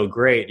be so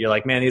great. You're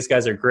like, man, these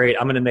guys are great.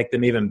 I'm going to make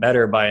them even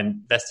better by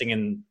investing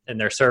in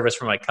their service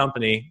for my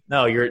company.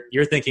 No,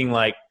 you're thinking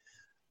like,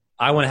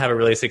 I want to have a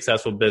really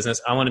successful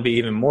business. I want to be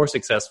even more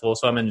successful.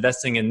 So I'm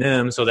investing in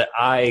them so that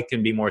I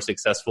can be more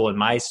successful and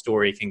my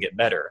story can get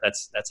better.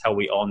 That's how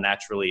we all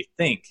naturally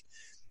think.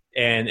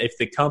 And if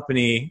the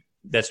company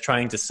that's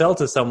trying to sell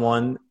to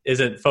someone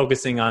isn't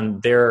focusing on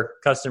their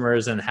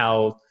customers and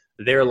how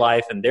their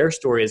life and their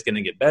story is going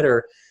to get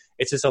better,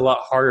 it's just a lot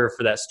harder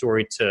for that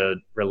story to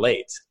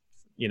relate,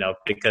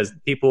 because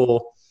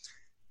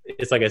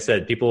it's like I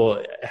said,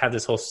 people have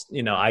this whole,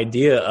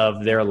 idea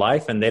of their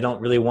life, and they don't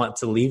really want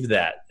to leave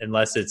that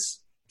unless it's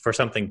for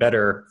something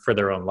better for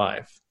their own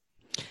life.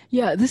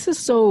 Yeah, this is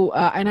so,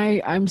 and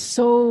I'm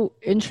so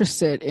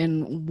interested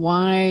in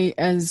why,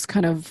 as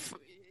kind of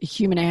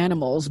human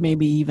animals,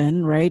 maybe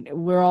even, right?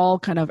 We're all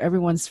kind of,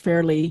 everyone's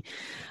fairly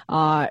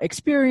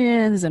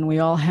experienced, and we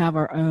all have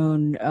our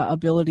own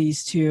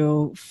abilities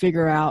to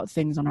figure out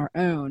things on our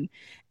own.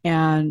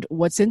 And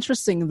what's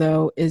interesting,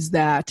 though, is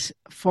that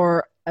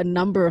for a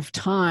number of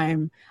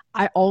time,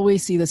 I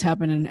always see this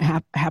happen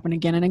and happen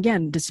again and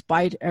again,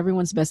 despite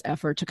everyone's best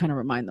effort to kind of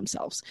remind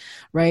themselves,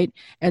 right?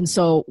 And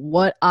so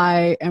what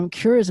I am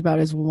curious about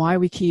is why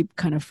we keep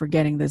kind of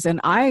forgetting this.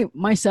 And I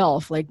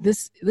myself, like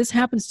this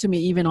happens to me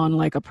even on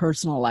like a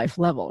personal life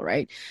level,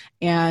 right?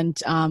 And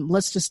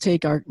let's just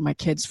take my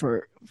kids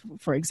for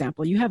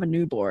example. You have a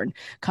newborn,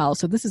 Kyle,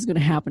 so this is going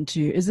to happen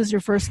to you. Is this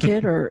your first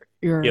kid or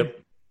your? Yep.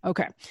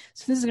 Okay.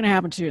 So this is going to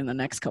happen to you in the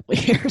next couple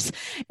of years,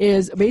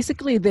 is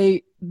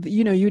basically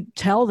you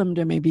tell them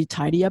to maybe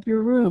tidy up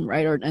your room,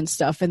 right? And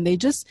stuff. And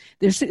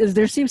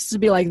there seems to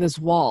be like this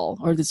wall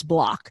or this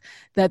block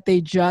that they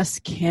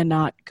just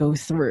cannot go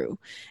through.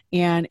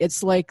 And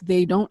it's like,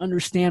 they don't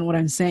understand what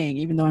I'm saying,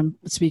 even though I'm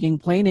speaking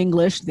plain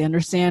English. They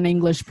understand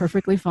English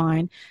perfectly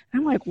fine. And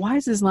I'm like, why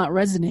is this not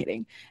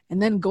resonating?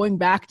 And then going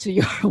back to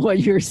what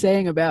you're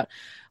saying about,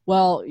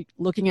 well,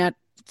 looking at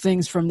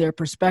things from their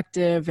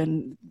perspective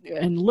and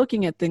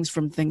looking at things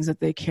from things that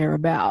they care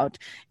about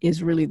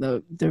is really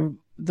the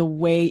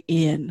way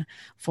in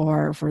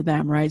for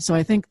them, right? So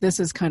I think this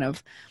is kind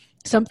of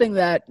something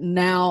that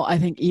now I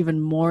think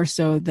even more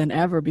so than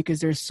ever,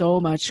 because there's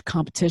so much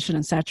competition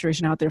and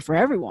saturation out there for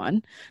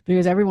everyone,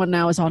 because everyone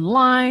now is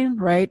online,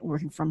 right?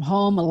 Working from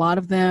home, a lot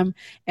of them.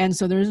 And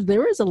so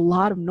there is a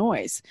lot of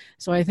noise.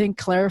 So I think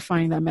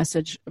clarifying that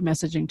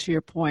messaging, to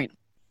your point,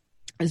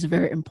 is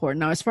very important.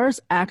 Now, as far as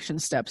action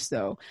steps,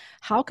 though,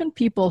 how can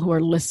people who are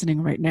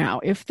listening right now,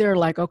 if they're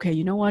like, okay,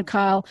 you know what,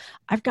 Kyle,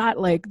 I've got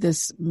like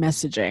this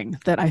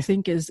messaging that I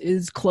think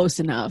is close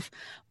enough,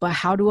 but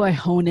how do I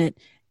hone it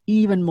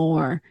even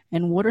more?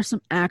 And what are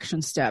some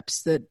action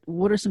steps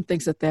what are some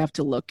things that they have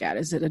to look at?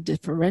 Is it a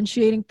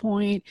differentiating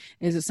point?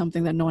 Is it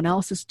something that no one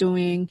else is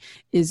doing?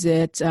 Is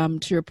it, to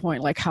your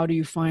point, like how do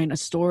you find a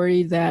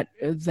story that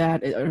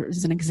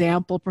is an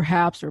example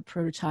perhaps, or a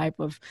prototype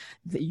of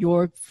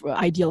your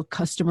ideal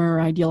customer,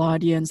 ideal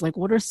audience? Like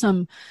what are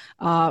some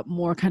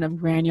more kind of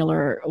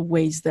granular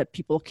ways that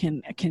people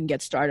can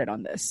get started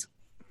on this?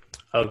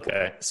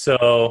 Okay.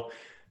 So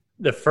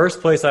the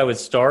first place I would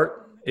start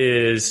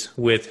is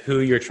with who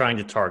you're trying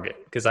to target.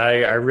 Because I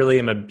really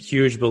am a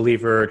huge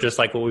believer, just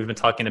like what we've been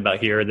talking about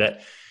here,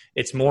 that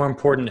it's more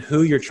important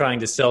who you're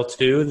trying to sell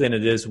to than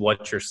it is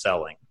what you're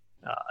selling,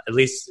 at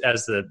least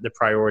as the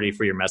priority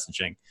for your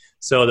messaging.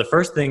 So the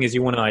first thing is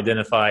you want to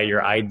identify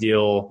your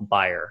ideal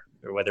buyer,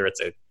 or whether it's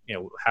if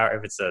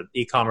it's an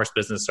e-commerce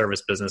business,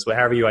 service business,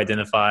 however you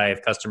identify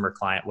customer,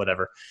 client,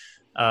 whatever.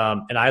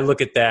 And I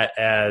look at that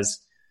as,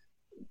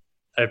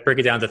 I break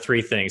it down to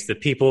three things: the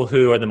people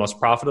who are the most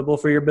profitable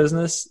for your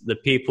business, the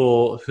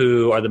people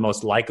who are the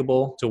most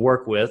likable to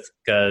work with,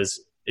 because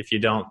if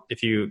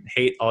you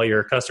hate all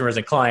your customers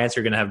and clients,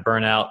 you're going to have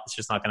burnout. It's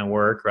just not going to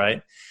work,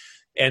 right?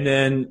 And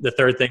then the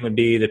third thing would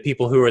be the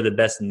people who are the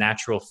best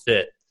natural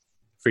fit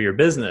for your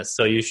business.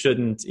 So you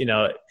shouldn't,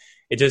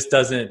 it just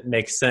doesn't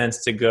make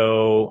sense to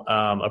go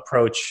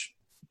approach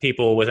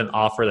people with an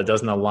offer that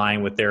doesn't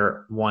align with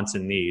their wants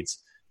and needs.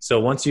 So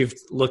once if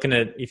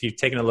you've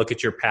taken a look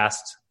at your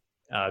past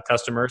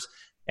customers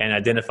and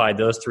identified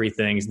those three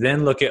things,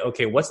 then look at,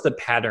 okay, what's the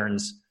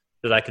patterns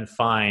that I can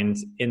find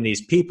in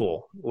these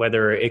people,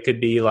 whether it could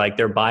be like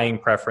their buying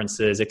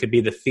preferences, it could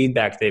be the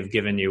feedback they've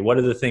given you. What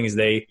are the things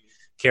they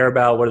care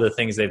about? What are the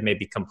things they've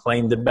maybe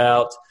complained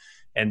about?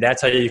 And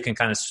that's how you can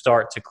kind of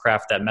start to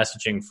craft that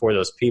messaging for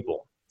those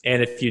people.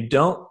 And if you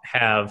don't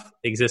have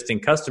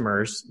existing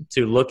customers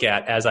to look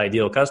at as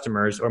ideal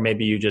customers, or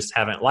maybe you just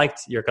haven't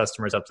liked your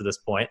customers up to this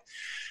point,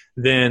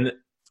 then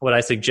what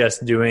I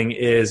suggest doing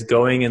is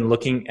going and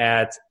looking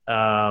at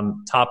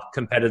top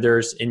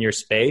competitors in your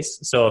space.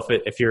 So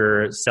if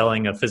you're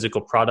selling a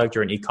physical product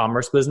or an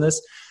e-commerce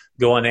business,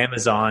 go on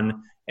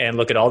Amazon and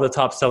look at all the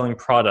top selling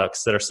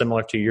products that are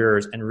similar to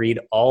yours and read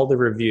all the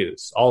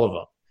reviews, all of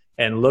them,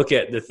 and look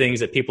at the things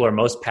that people are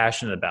most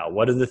passionate about.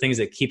 What are the things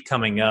that keep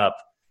coming up?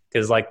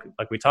 Because like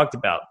we talked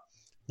about,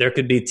 there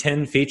could be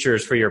 10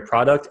 features for your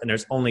product and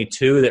there's only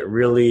 2 that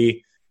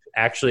really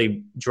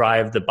actually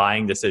drive the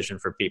buying decision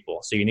for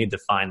people. So you need to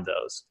find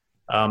those.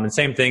 And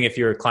same thing if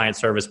you're a client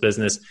service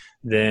business,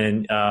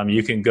 then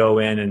you can go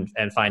in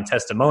and find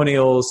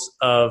testimonials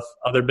of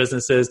other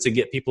businesses to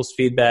get people's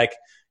feedback.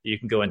 You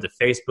can go into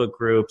Facebook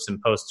groups and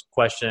post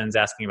questions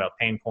asking about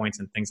pain points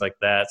and things like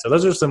that. So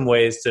those are some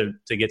ways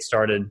to get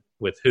started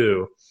with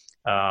Who.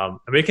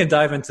 We can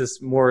dive into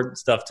more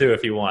stuff too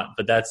if you want,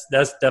 but that's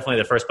definitely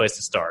the first place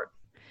to start.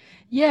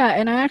 Yeah,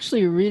 and I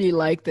actually really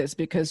like this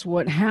because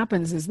what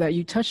happens is that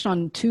you touched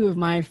on 2 of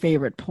my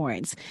favorite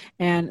points.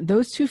 And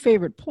those 2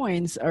 favorite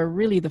points are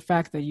really the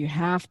fact that you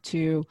have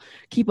to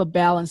keep a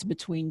balance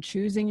between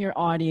choosing your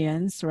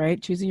audience,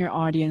 right? Choosing your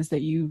audience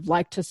that you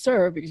like to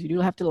serve, because you do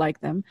have to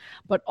like them,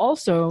 but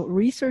also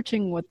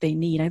researching what they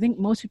need. I think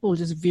most people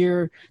just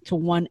veer to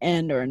one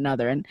end or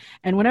another.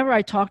 And whenever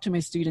I talk to my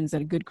students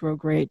at Good Grow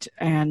Great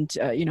and,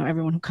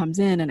 everyone who comes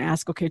in and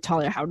asks, okay,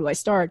 Talia, how do I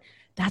start?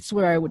 That's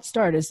where I would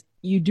start. Is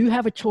you do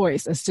have a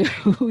choice as to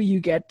who you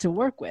get to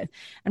work with.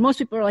 And most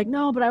people are like,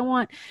 no, but I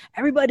want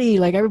everybody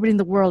in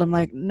the world. I'm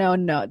like,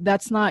 no,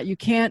 that's not, you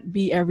can't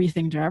be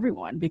everything to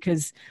everyone,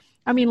 because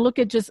look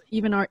at just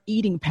even our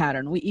eating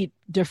pattern. We eat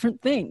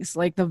different things.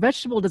 Like the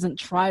vegetable doesn't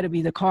try to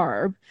be the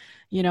carb,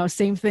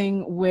 same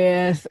thing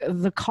with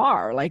the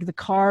car. Like the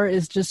car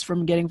is just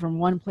from getting from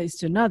one place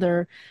to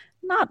another.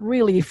 Not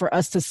really for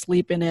us to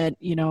sleep in it,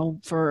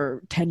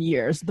 for 10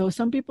 years, though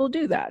some people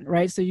do that,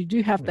 right? So you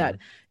do have that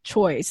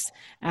choice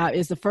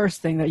is the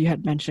first thing that you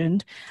had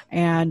mentioned.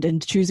 And in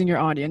choosing your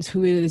audience,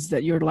 who it is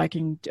that you're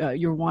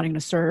wanting to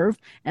serve.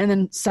 And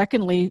then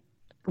secondly,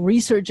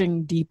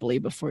 researching deeply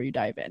before you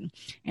dive in.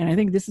 And I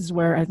think this is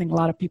where I think a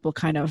lot of people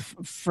kind of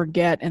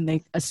forget and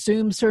they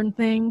assume certain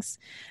things.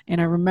 And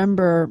I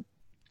remember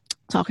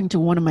talking to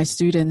one of my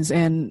students,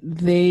 and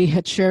they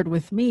had shared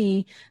with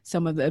me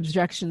some of the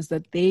objections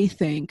that they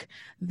think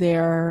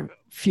their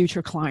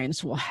future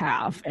clients will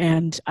have.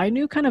 And I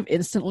knew kind of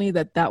instantly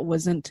that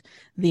wasn't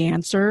the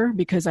answer,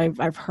 because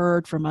I've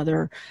heard from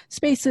other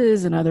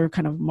spaces and other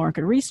kind of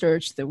market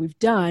research that we've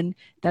done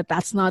that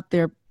that's not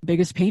their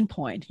biggest pain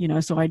point,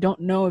 so I don't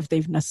know if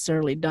they've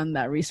necessarily done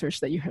that research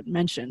that you had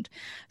mentioned.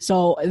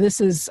 So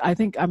I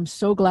think I'm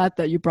so glad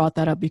that you brought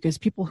that up, because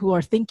people who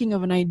are thinking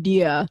of an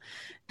idea,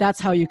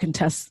 that's how you can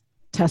test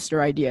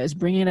your idea, is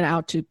bringing it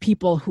out to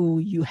people who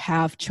you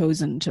have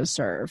chosen to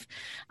serve,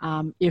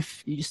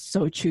 if you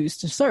so choose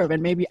to serve.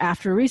 And maybe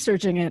after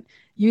researching it,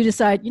 you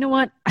decide, you know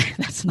what,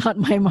 that's not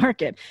my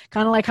market.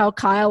 Kind of like how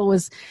Kyle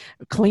was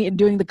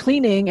doing the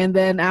cleaning, and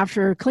then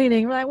after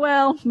cleaning, we're like,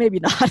 well, maybe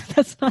not.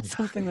 That's not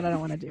something that I don't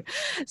want to do.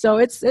 So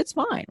it's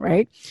fine,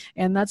 right?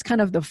 And that's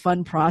kind of the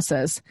fun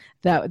process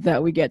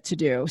that we get to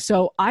do.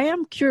 So I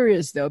am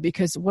curious though,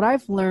 because what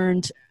I've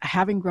learned,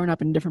 having grown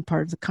up in different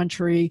parts of the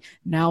country,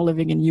 now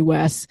living in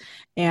US,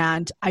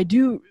 and I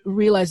do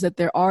realize that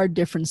there are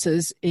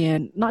differences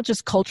in not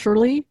just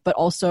culturally, but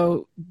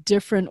also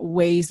different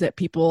ways that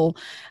people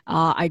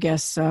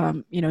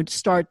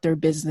start their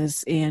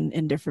business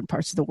in different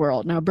parts of the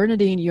world. Now,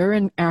 Bernadine, you're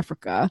in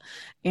Africa,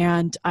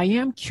 and I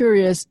am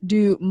curious,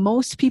 do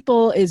most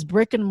people, is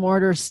brick and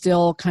mortar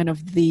still kind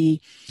of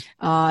the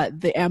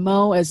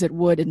MO as it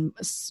would in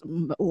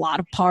a lot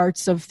of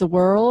parts of the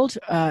world?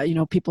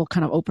 People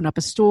kind of open up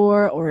a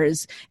store, or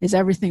is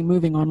everything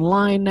moving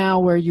online now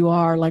where you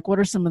are? Like, what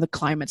are some of the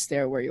climates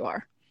there where you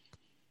are?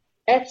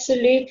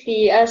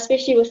 Absolutely,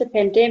 especially with the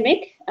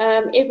pandemic,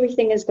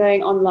 everything is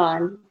going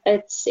online.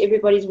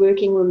 Everybody's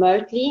working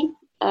remotely.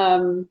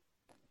 The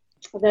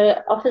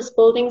office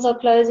buildings are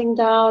closing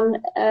down.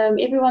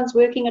 Everyone's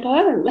working at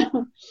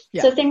home.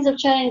 Yeah. So things have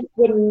changed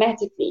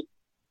dramatically.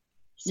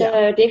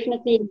 So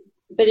Definitely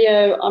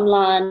video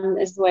online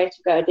is the way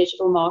to go.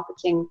 Digital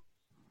marketing,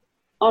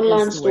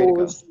 online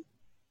stores.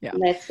 Yeah.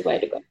 That's the way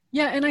to go.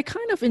 Yeah, and I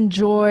kind of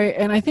enjoy,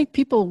 and I think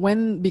people,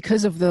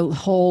 because of the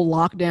whole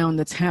lockdown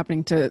that's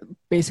happening to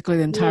basically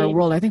the entire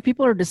world, I think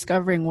people are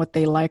discovering what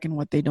they like and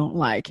what they don't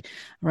like,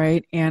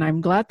 right? And I'm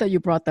glad that you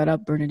brought that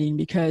up, Bernadine,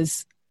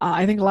 because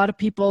I think a lot of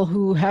people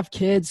who have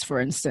kids, for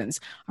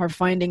instance, are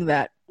finding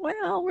that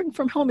well, working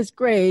from home is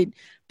great,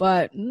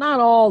 but not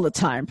all the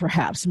time,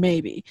 perhaps,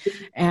 maybe.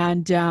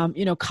 And,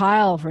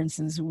 Kyle, for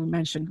instance, we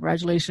mentioned,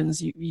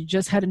 congratulations, you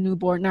just had a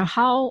newborn. Now,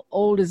 how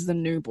old is the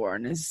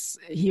newborn? Is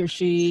he or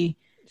she?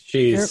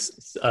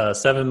 She's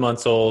 7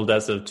 months old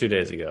as of 2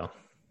 days ago.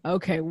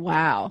 Okay.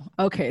 Wow.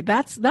 Okay.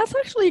 That's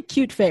actually a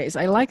cute phase.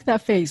 I like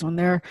that phase when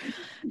they're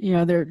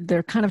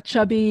kind of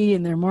chubby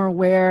and they're more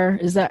aware.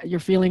 Is that your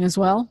feeling as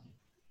well?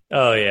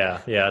 Oh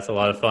yeah. Yeah. It's a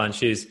lot of fun.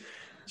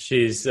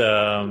 She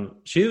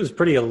was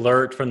pretty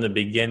alert from the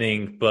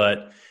beginning,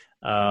 but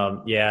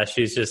yeah,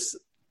 she's just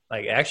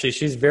like, actually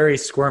she's very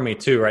squirmy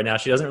too right now.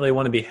 She doesn't really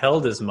want to be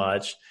held as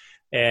much.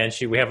 And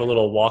we have a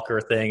little walker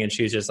thing and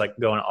she's just like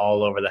going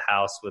all over the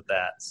house with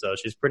that. So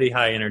she's pretty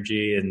high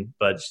energy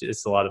but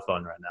it's a lot of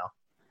fun right now.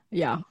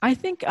 Yeah, I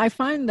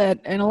find that,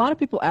 and a lot of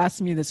people ask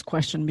me this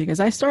question because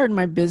I started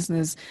my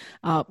business,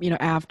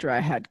 after I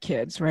had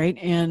kids, right?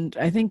 And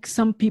I think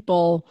some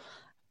people,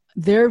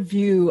 their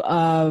view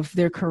of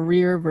their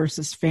career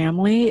versus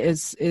family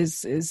is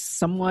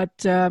somewhat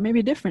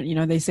maybe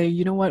different. They say,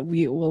 you know what,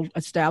 we will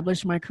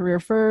establish my career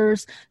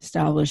first,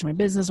 establish my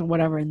business or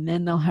whatever, and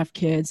then they'll have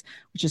kids,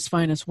 which is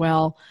fine as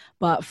well.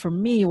 But for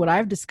me, what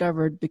I've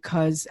discovered,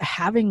 because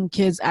having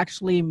kids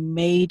actually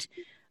made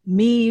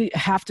me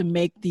have to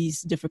make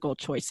these difficult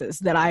choices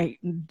that I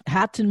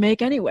had to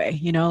make anyway.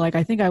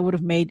 I think I would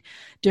have made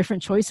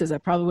different choices. I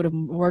probably would have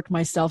worked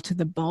myself to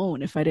the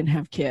bone if I didn't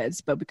have kids.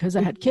 But because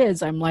I had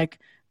kids, I'm like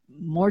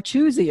more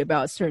choosy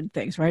about certain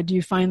things, right? Do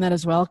you find that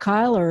as well,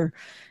 Kyle, or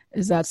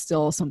is that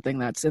still something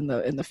that's in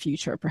the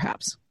future,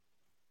 perhaps?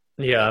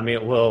 Yeah, I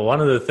mean, well,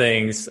 one of the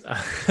things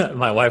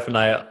my wife and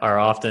I are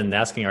often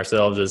asking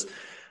ourselves is,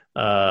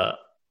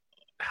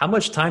 how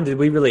much time did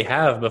we really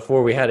have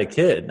before we had a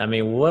kid? I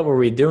mean, what were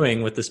we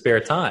doing with the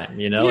spare time,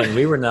 And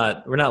we're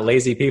not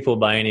lazy people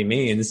by any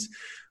means,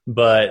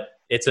 but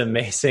it's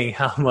amazing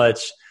how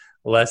much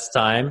less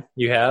time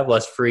you have,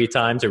 less free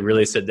time to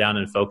really sit down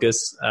and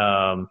focus,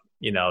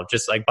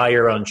 just like by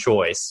your own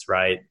choice,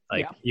 right?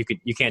 Like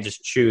you can't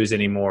just choose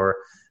anymore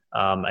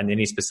at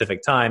any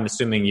specific time,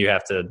 assuming you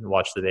have to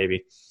watch the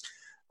baby.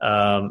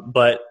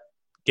 But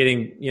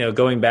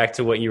going back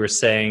to what you were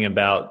saying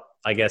about,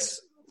 I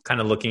guess, kind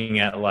of looking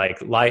at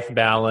like life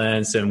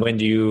balance and when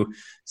do you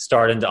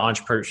start into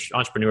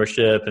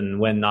entrepreneurship and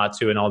when not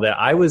to and all that.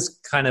 I was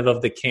kind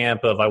of the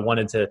camp of I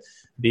wanted to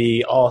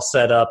be all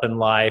set up in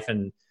life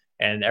and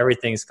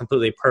everything's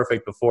completely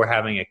perfect before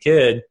having a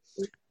kid.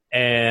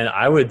 And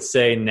I would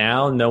say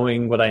now,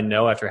 knowing what I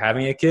know after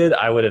having a kid,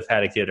 I would have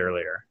had a kid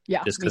earlier.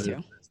 Yeah, just because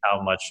of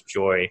how much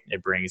joy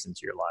it brings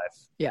into your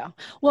life. Yeah.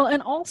 Well,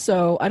 and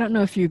also, I don't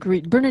know if you agree.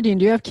 Bernadine,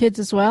 do you have kids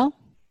as well?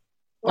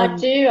 I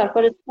do. I've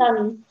got a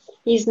son.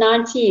 He's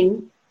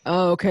 19.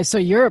 Oh, okay. So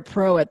you're a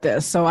pro at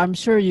this. So I'm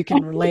sure you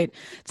can relate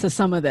to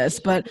some of this.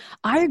 But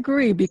I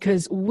agree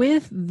because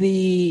with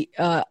the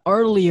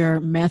earlier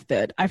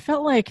method, I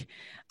felt like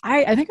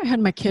I think I had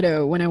my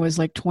kiddo when I was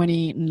like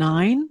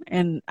 29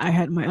 and I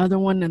had my other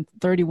one at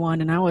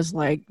 31. And I was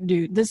like,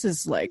 dude, this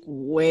is like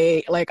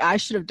I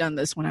should have done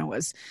this when I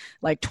was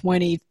like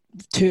 22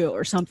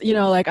 or something,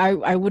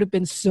 I would have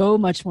been so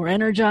much more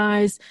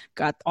energized,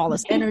 got all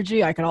this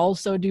energy. I could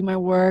also do my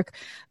work.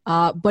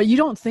 But you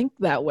don't think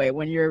that way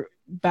when you're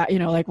back,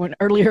 like when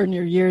earlier in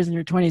your years, in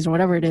your 20s or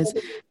whatever it is.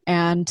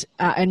 And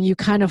you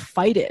kind of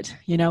fight it,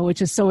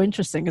 which is so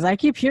interesting because I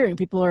keep hearing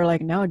people are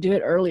like, no, do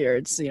it earlier.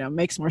 It's,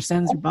 makes more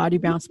sense. Your body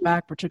bounce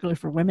back, particularly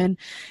for women.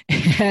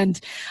 And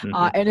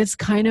it's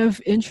kind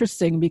of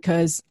interesting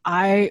because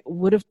I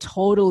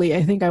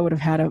think I would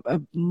have had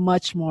a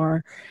much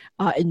more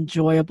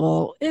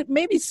enjoyable, it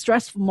may be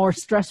more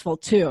stressful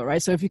too,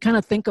 right? So if you kind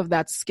of think of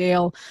that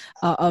scale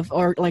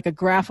or like a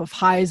graph of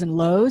highs and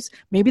lows,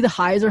 maybe the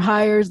highs are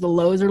higher, the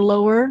lows are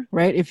lower,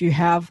 right? If you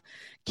have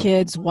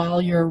kids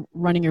while you're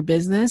running your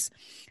business.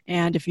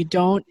 And if you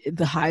don't,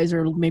 the highs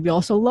are maybe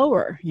also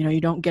lower.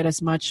 You don't get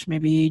as much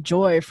maybe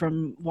joy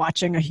from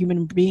watching a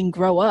human being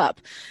grow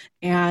up.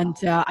 And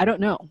I don't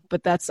know,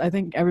 but I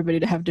think everybody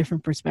to have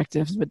different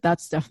perspectives, but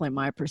that's definitely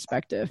my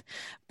perspective.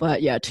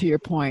 But yeah, to your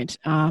point.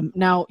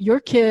 Now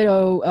your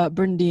kiddo,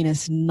 Bernadine,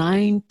 is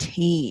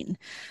 19.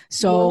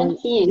 So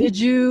 19.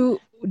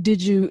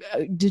 did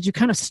you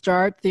kind of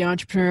start the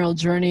entrepreneurial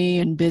journey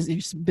and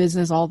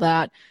business, all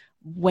that?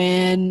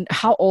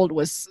 How old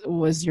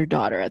was your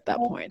daughter at that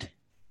point?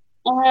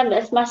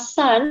 As my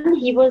son,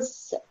 he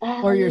was.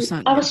 Or your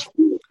son? I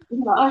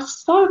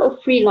started off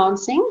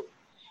freelancing,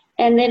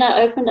 and then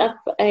I opened up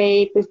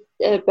a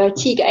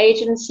boutique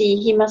agency.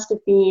 He must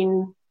have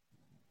been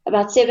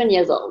about 7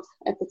 years old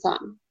at the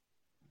time.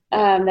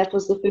 That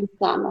was the first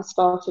time I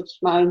started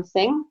my own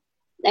thing,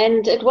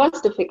 and it was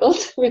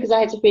difficult because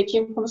I had to fetch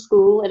him from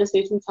school at a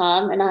certain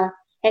time, and I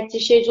had to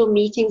schedule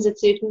meetings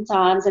at certain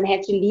times and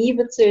had to leave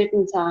at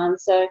certain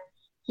times. So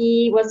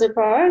he was a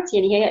priority,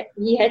 and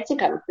he had to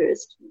come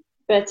first.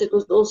 But it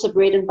was also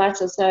bread and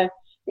butter. So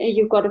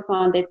you've got to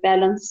find that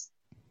balance.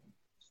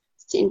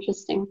 It's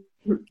interesting.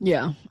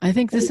 Yeah, I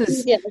think this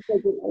is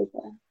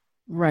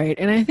right.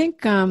 And I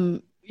think,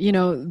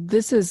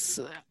 this is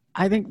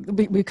I think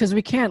because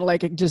we can't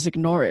like just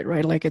ignore it,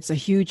 right? Like it's a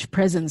huge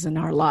presence in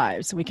our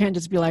lives. We can't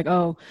just be like,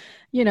 oh,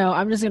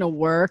 I'm just going to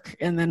work.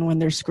 And then when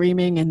they're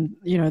screaming and,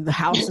 the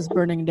house is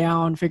burning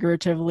down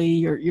figuratively,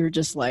 you're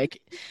just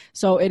like,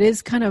 so it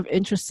is kind of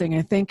interesting.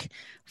 I think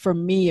for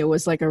me, it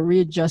was like a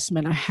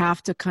readjustment. I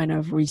have to kind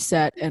of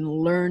reset and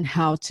learn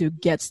how to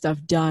get stuff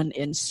done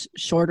in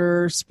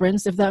shorter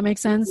sprints, if that makes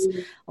sense.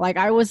 Like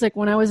I was like,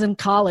 when I was in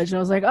college, I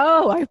was like,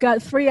 oh, I've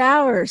got 3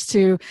 hours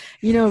to,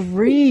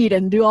 read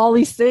and do all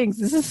these things.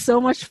 This is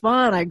so much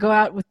fun. I go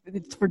out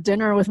for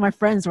dinner with my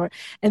friends.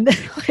 And then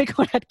like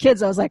when I had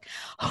kids, I was like,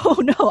 oh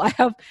no, I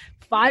have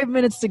 5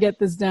 minutes to get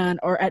this done,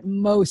 or at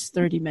most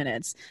 30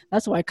 minutes.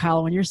 That's why,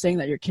 Kyle, when you're saying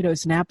that your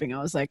kiddo's napping, I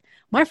was like,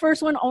 my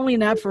first one only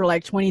napped for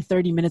like 20,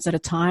 30 minutes at a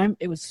time.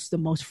 It was the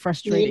most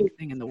frustrating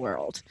thing in the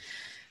world.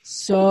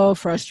 So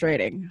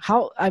frustrating.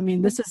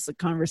 This is a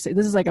conversation.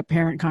 This is like a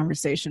parent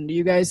conversation. Do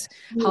you guys,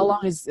 how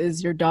long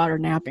is your daughter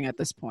napping at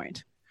this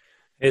point?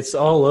 It's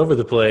all over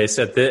the place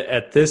at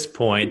this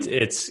point.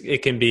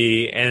 It can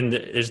be, and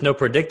there's no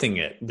predicting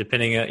it,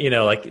 depending on,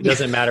 it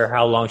doesn't matter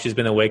how long she's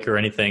been awake or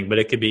anything, but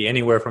it could be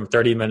anywhere from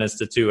 30 minutes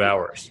to 2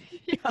 hours.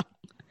 Yeah.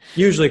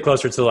 Usually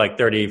closer to like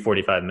 30,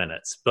 45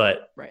 minutes,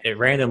 but it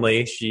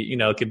randomly,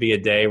 it could be a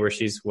day where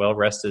she's well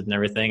rested and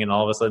everything, and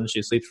all of a sudden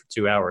she sleeps for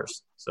 2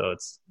 hours. So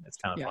it's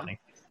kind of funny.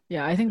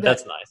 Yeah, I think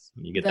that's nice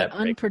when you get that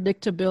break.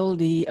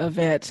 Unpredictability of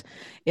it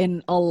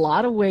in a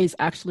lot of ways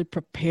actually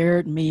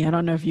prepared me. I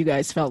don't know if you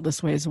guys felt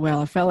this way as well.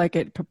 I felt like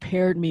it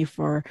prepared me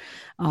for,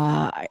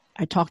 I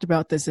talked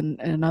about this in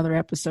another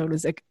episode,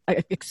 is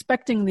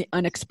expecting the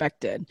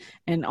unexpected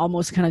and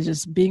almost kind of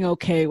just being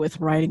okay with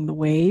riding the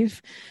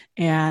wave.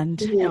 And,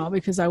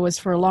 because I was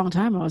for a long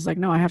time, I was like,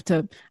 no,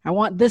 I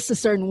want this a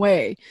certain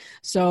way.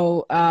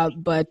 So,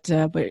 but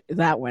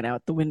that went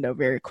out the window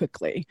very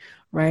quickly.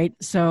 Right.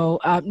 So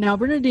now,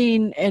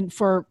 Bernadine, and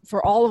for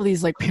all of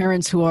these like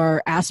parents who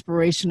are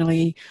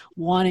aspirationally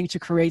wanting to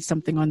create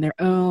something on their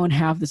own,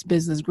 have this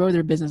business, grow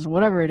their business,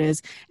 whatever it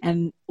is,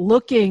 and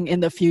looking in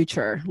the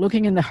future,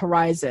 looking in the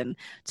horizon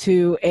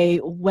to a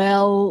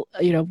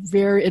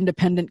very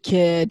independent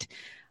kid,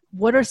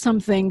 what are some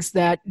things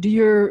that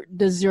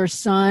does your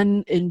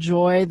son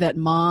enjoy that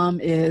mom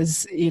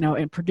is,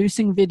 in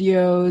producing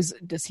videos?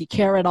 Does he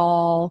care at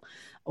all?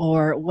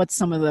 Or what's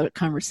some of the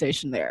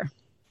conversation there?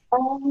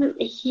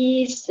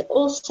 He's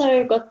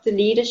also got the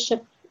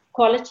leadership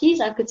qualities,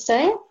 I could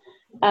say.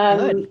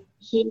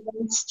 He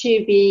wants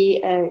to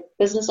be a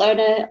business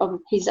owner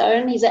of his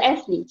own. He's an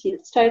athlete.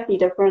 It's totally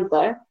different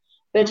though.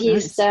 But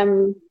he's,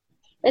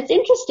 it's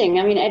interesting.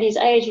 I mean, at his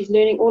age, he's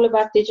learning all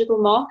about digital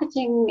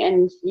marketing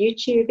and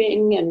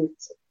YouTubing and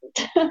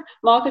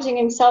marketing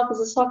himself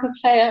as a soccer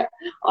player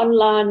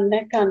online and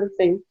that kind of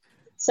thing.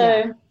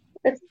 So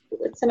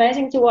it's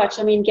amazing to watch.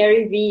 I mean,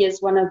 Gary Vee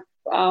is one of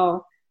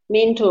our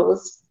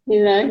mentors.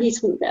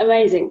 He's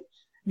amazing.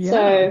 Yeah.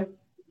 So,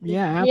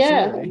 yeah,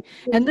 absolutely.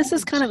 Yeah. And this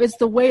is it's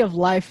the way of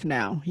life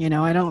now.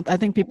 I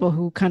think people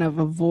who kind of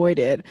avoid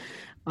it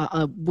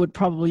would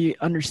probably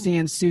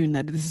understand soon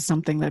that this is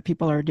something that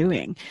people are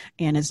doing.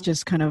 And it's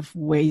just kind of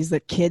ways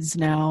that kids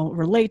now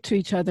relate to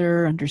each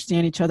other,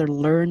 understand each other,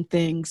 learn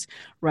things,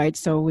 right?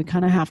 So we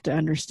kind of have to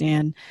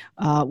understand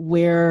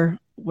where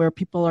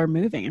people are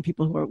moving and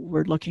people who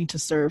we're looking to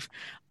serve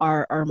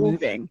are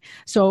moving.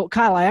 So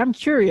Kyle, I am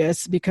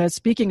curious because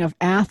speaking of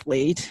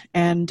athlete,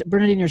 and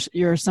Bernadine,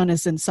 your son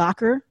is in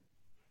soccer?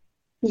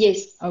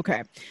 Yes.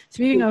 Okay.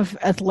 Speaking of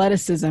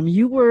athleticism,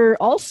 you were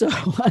also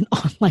an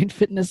online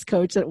fitness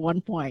coach at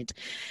one point.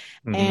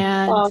 Mm-hmm.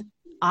 And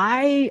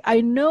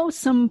I know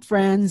some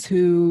friends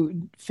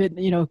who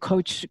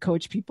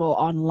coach people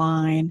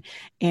online,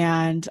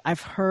 and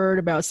I've heard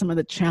about some of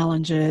the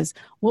challenges.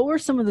 What were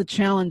some of the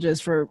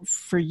challenges for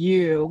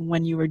you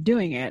when you were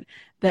doing it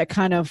that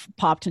kind of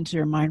popped into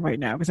your mind right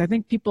now? Because I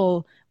think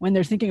people, when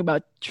they're thinking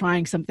about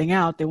trying something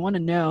out, they want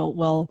to know,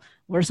 well,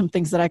 what are some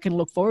things that I can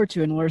look forward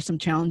to, and what are some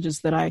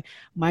challenges that I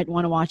might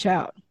want to watch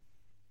out?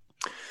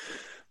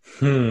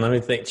 Let me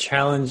think.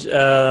 Challenges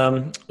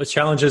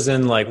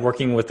in like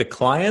working with the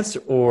clients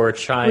or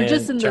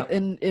just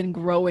in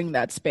growing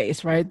that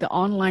space, right? The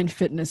online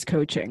fitness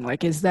coaching,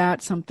 like, is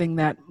that something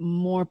that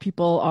more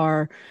people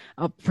are,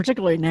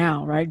 particularly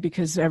now, right?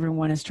 Because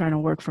everyone is trying to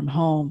work from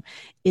home.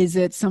 Is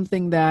it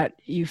something that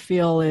you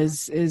feel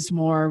is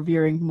more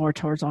veering more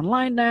towards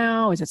online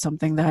now? Is it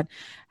something that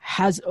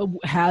has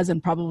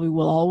and probably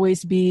will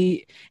always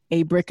be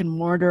a brick and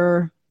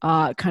mortar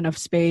kind of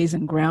space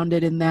and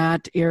grounded in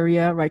that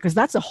area, right? Because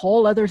that's a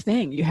whole other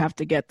thing. You have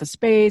to get the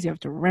space, you have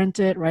to rent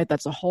it, right?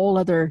 That's a whole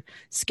other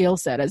skill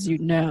set, as you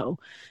know.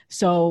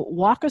 So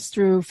walk us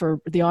through,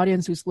 for the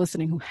audience who's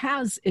listening who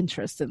has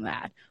interest in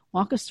that,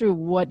 walk us through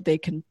what they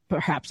can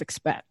perhaps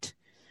expect.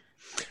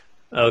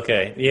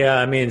 Okay. Yeah.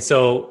 I mean,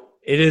 so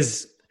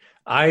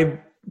I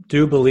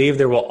do believe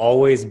there will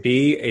always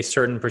be a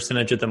certain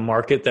percentage of the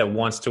market that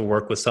wants to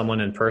work with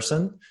someone in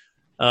person.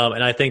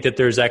 And I think that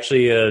there's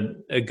actually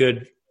a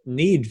good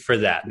need for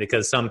that,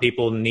 because some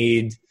people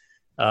need,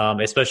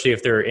 especially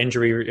if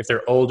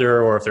they're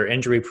older or if they're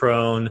injury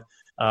prone,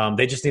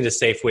 They just need a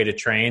safe way to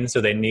train.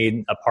 So they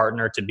need a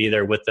partner to be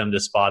there with them to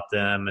spot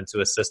them and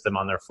to assist them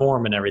on their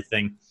form and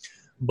everything.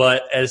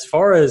 But as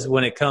far as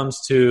when it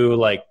comes to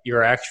like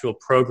your actual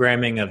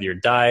programming of your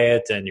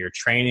diet and your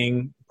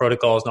training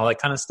protocols and all that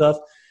kind of stuff,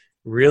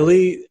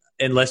 really,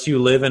 unless you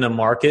live in a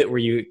market where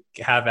you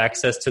have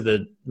access to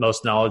the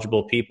most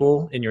knowledgeable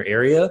people in your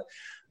area,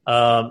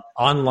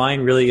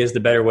 online really is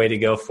the better way to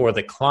go for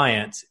the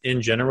client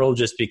in general,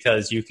 just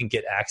because you can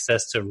get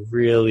access to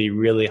really,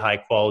 really high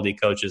quality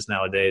coaches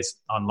nowadays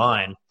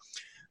online.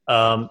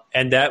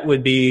 And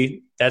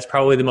that's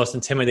probably the most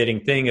intimidating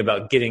thing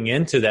about getting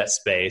into that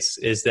space,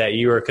 is that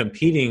you are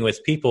competing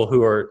with people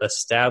who are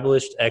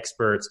established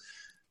experts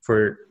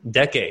for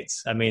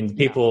decades. I mean,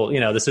 people,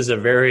 this is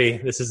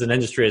an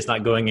industry that's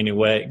not going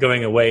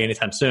away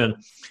anytime soon.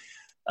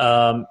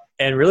 And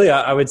really,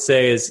 I would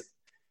say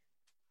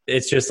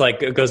it's just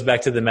like, it goes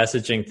back to the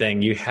messaging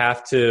thing. You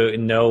have to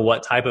know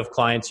what type of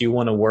clients you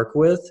want to work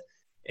with,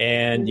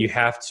 and you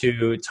have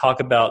to talk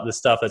about the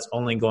stuff that's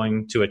only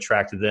going to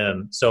attract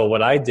them. So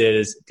what I did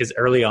is, because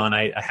early on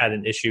I had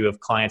an issue of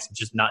clients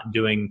just not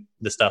doing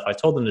the stuff I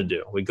told them to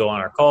do. We'd go on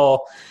our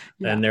call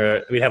and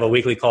we'd have a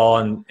weekly call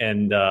and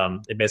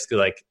it basically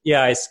like,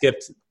 I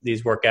skipped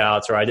these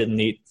workouts, or I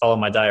didn't follow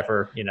my diet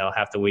for,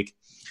 half the week.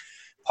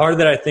 Part of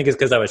that I think is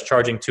because I was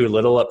charging too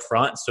little up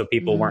front, so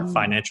people weren't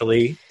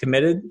financially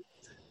committed.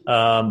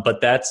 But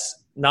that's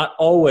not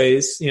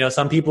always,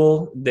 some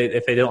people,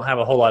 if they don't have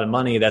a whole lot of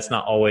money, that's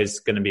not always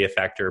going to be a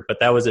factor, but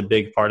that was a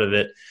big part of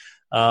it.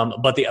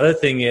 But the other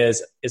thing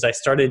is I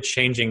started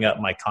changing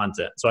up my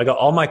content. So I got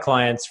all my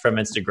clients from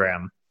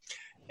Instagram,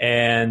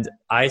 and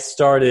I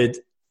started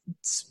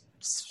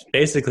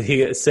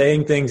basically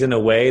saying things in a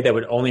way that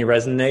would only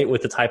resonate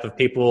with the type of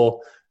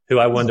people who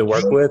I wanted to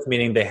work with,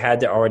 meaning they had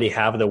to already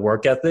have the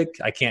work ethic.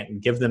 I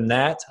can't give them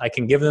that. I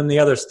can give them the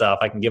other stuff.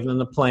 I can give them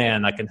the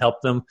plan. I can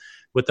help them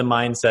with the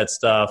mindset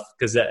stuff,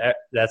 because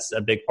that's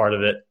a big part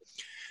of it.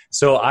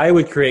 So I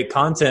would create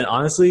content,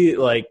 honestly,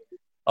 like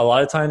a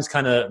lot of times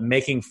kind of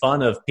making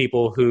fun of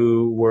people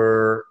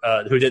who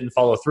didn't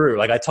follow through.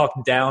 Like I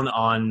talked down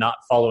on not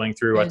following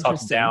through. I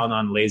talked down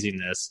on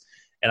laziness,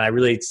 and I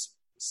really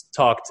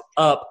talked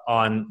up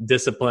on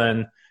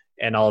discipline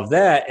and all of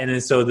that. And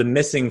then so the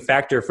missing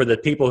factor for the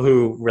people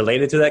who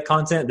related to that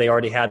content, they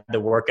already had the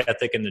work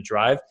ethic and the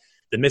drive.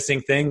 The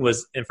missing thing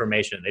was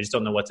information. They just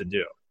don't know what to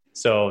do.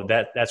 So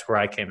that's where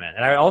I came in.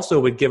 And I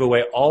also would give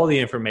away all the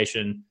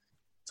information.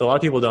 So a lot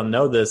of people don't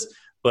know this,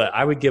 but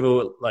I would give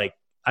away, like,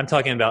 I'm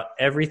talking about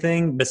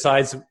everything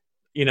besides,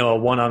 a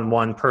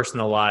one-on-one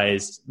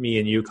personalized me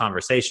and you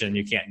conversation.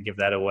 You can't give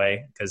that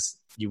away because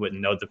you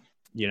wouldn't know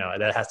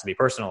that has to be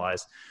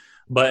personalized.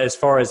 But as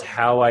far as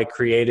how I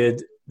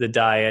created the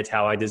diet,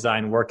 how I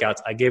designed workouts,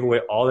 I gave away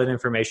all that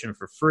information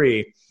for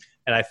free.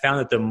 And I found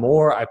that the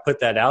more I put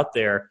that out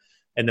there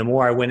and the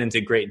more I went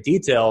into great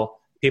detail,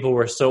 people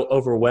were so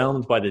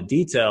overwhelmed by the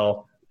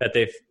detail that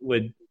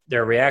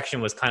their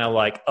reaction was kind of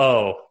like,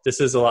 oh,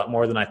 this is a lot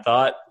more than I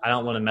thought. I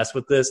don't want to mess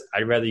with this.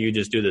 I'd rather you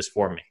just do this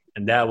for me.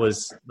 And that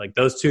was like,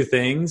 those two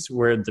things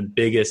were the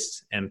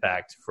biggest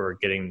impact for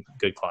getting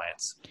good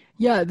clients.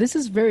 Yeah, this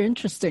is very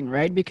interesting,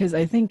 right? Because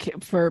I think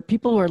for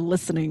people who are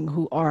listening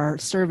who are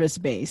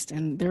service-based,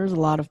 and there's a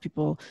lot of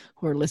people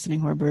who are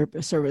listening who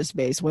are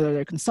service-based, whether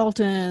they're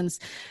consultants,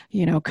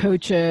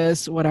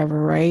 coaches,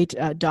 whatever, right?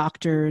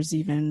 Doctors,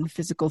 even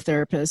physical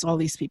therapists, all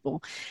these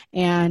people.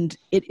 And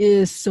it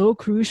is so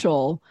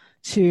crucial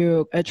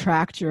to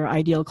attract your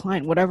ideal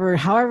client,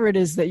 however it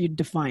is that you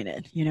define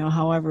it,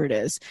 however it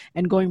is.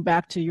 And going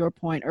back to your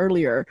point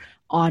earlier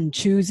on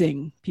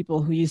choosing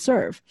people who you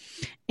serve.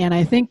 And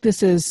I think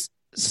it's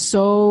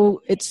so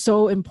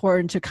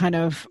important to kind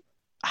of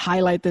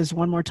highlight this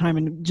one more time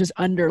and just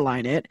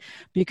underline it,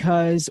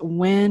 because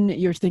when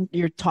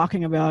you're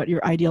talking about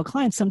your ideal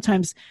client,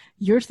 sometimes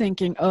you're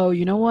thinking, oh,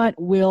 you know what,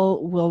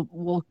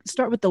 we'll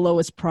start with the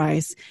lowest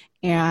price,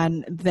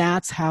 and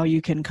that's how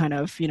you can kind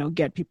of,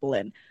 get people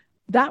in.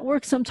 That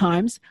works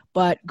sometimes,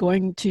 but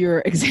going to your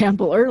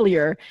example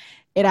earlier,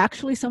 it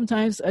actually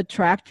sometimes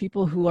attracts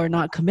people who are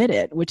not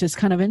committed, which is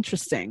kind of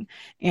interesting.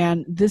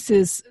 And this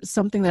is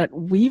something that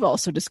we've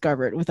also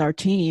discovered with our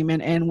team.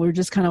 And we're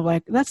just kind of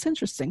like, that's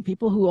interesting.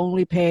 People who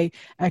only pay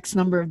X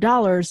number of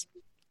dollars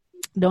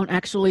don't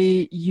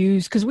actually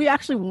use, because we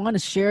actually want to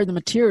share the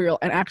material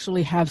and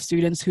actually have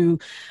students who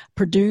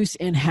produce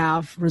and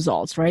have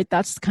results, right?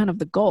 That's kind of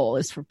the goal,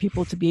 is for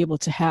people to be able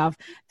to have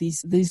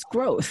these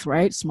growth,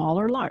 right? Small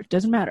or large,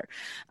 doesn't matter.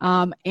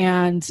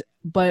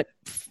 But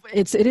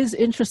it is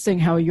interesting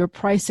how your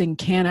pricing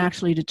can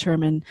actually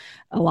determine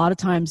a lot of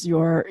times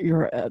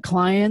your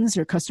clients,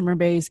 your customer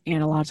base,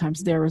 and a lot of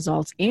times their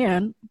results,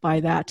 and by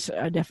that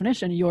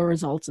definition, your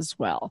results as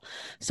well.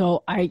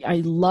 So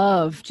I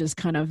love just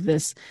kind of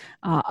this,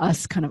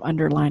 us kind of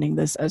underlining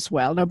this as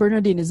well. Now,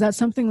 Bernardine, is that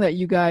something that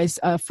you guys,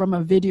 from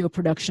a video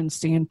production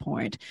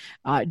standpoint,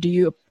 do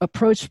you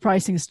approach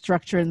pricing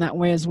structure in that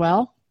way as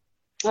well?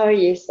 Oh,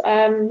 yes.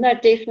 No,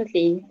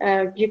 definitely.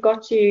 You've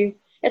got to...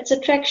 It's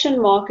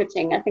attraction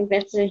marketing. I think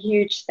that's a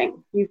huge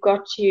thing. You've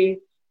got to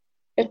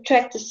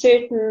attract a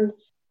certain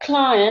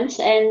clients,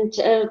 and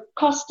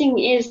costing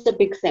is the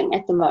big thing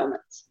at the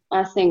moment,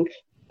 I think,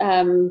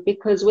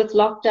 because with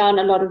lockdown,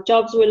 a lot of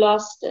jobs were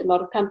lost, a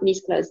lot of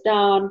companies closed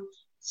down.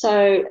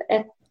 So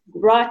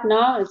right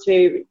now, it's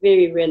very,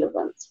 very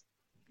relevant.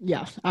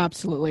 Yeah,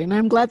 absolutely. And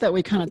I'm glad that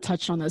we kind of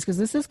touched on this because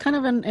this is kind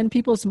of in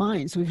people's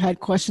minds. We've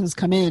had questions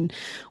come in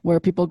where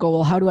people go,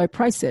 well, how do I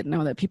price it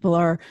now that people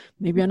are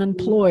maybe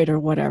unemployed or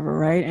whatever,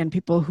 right? And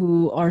people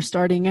who are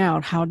starting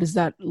out, how does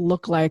that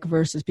look like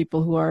versus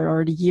people who are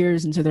already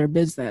years into their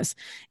business?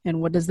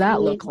 And what does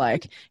that look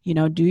like?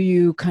 Do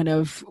you kind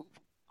of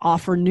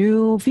offer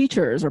new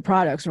features or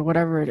products or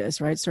whatever it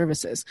is, right?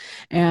 Services.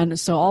 And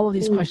so all of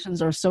these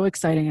questions are so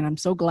exciting, and I'm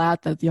so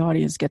glad that the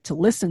audience get to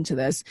listen to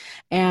this.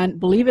 And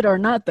believe it or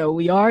not, though,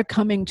 we are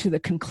coming to the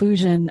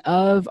conclusion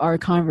of our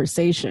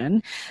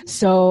conversation.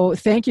 So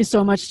thank you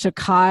so much to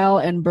Kyle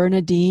and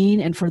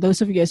Bernadine. And for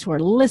those of you guys who are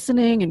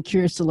listening and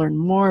curious to learn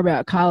more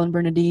about Kyle and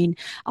Bernadine,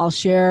 I'll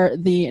share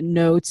the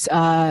notes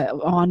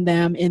on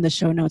them in the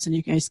show notes, and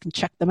you guys can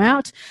check them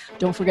out.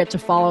 Don't forget to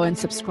follow and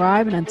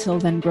subscribe. And until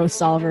then, growth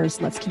solvers,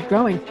 let's keep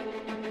growing.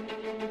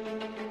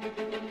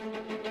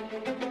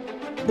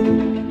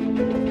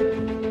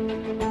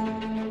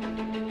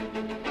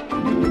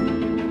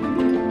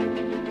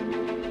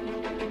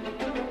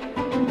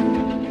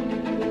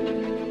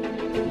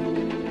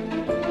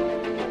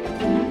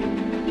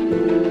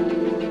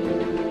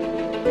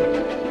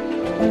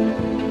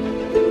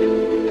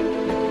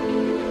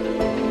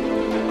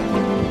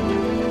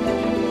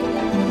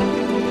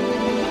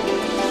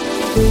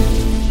 Thank you.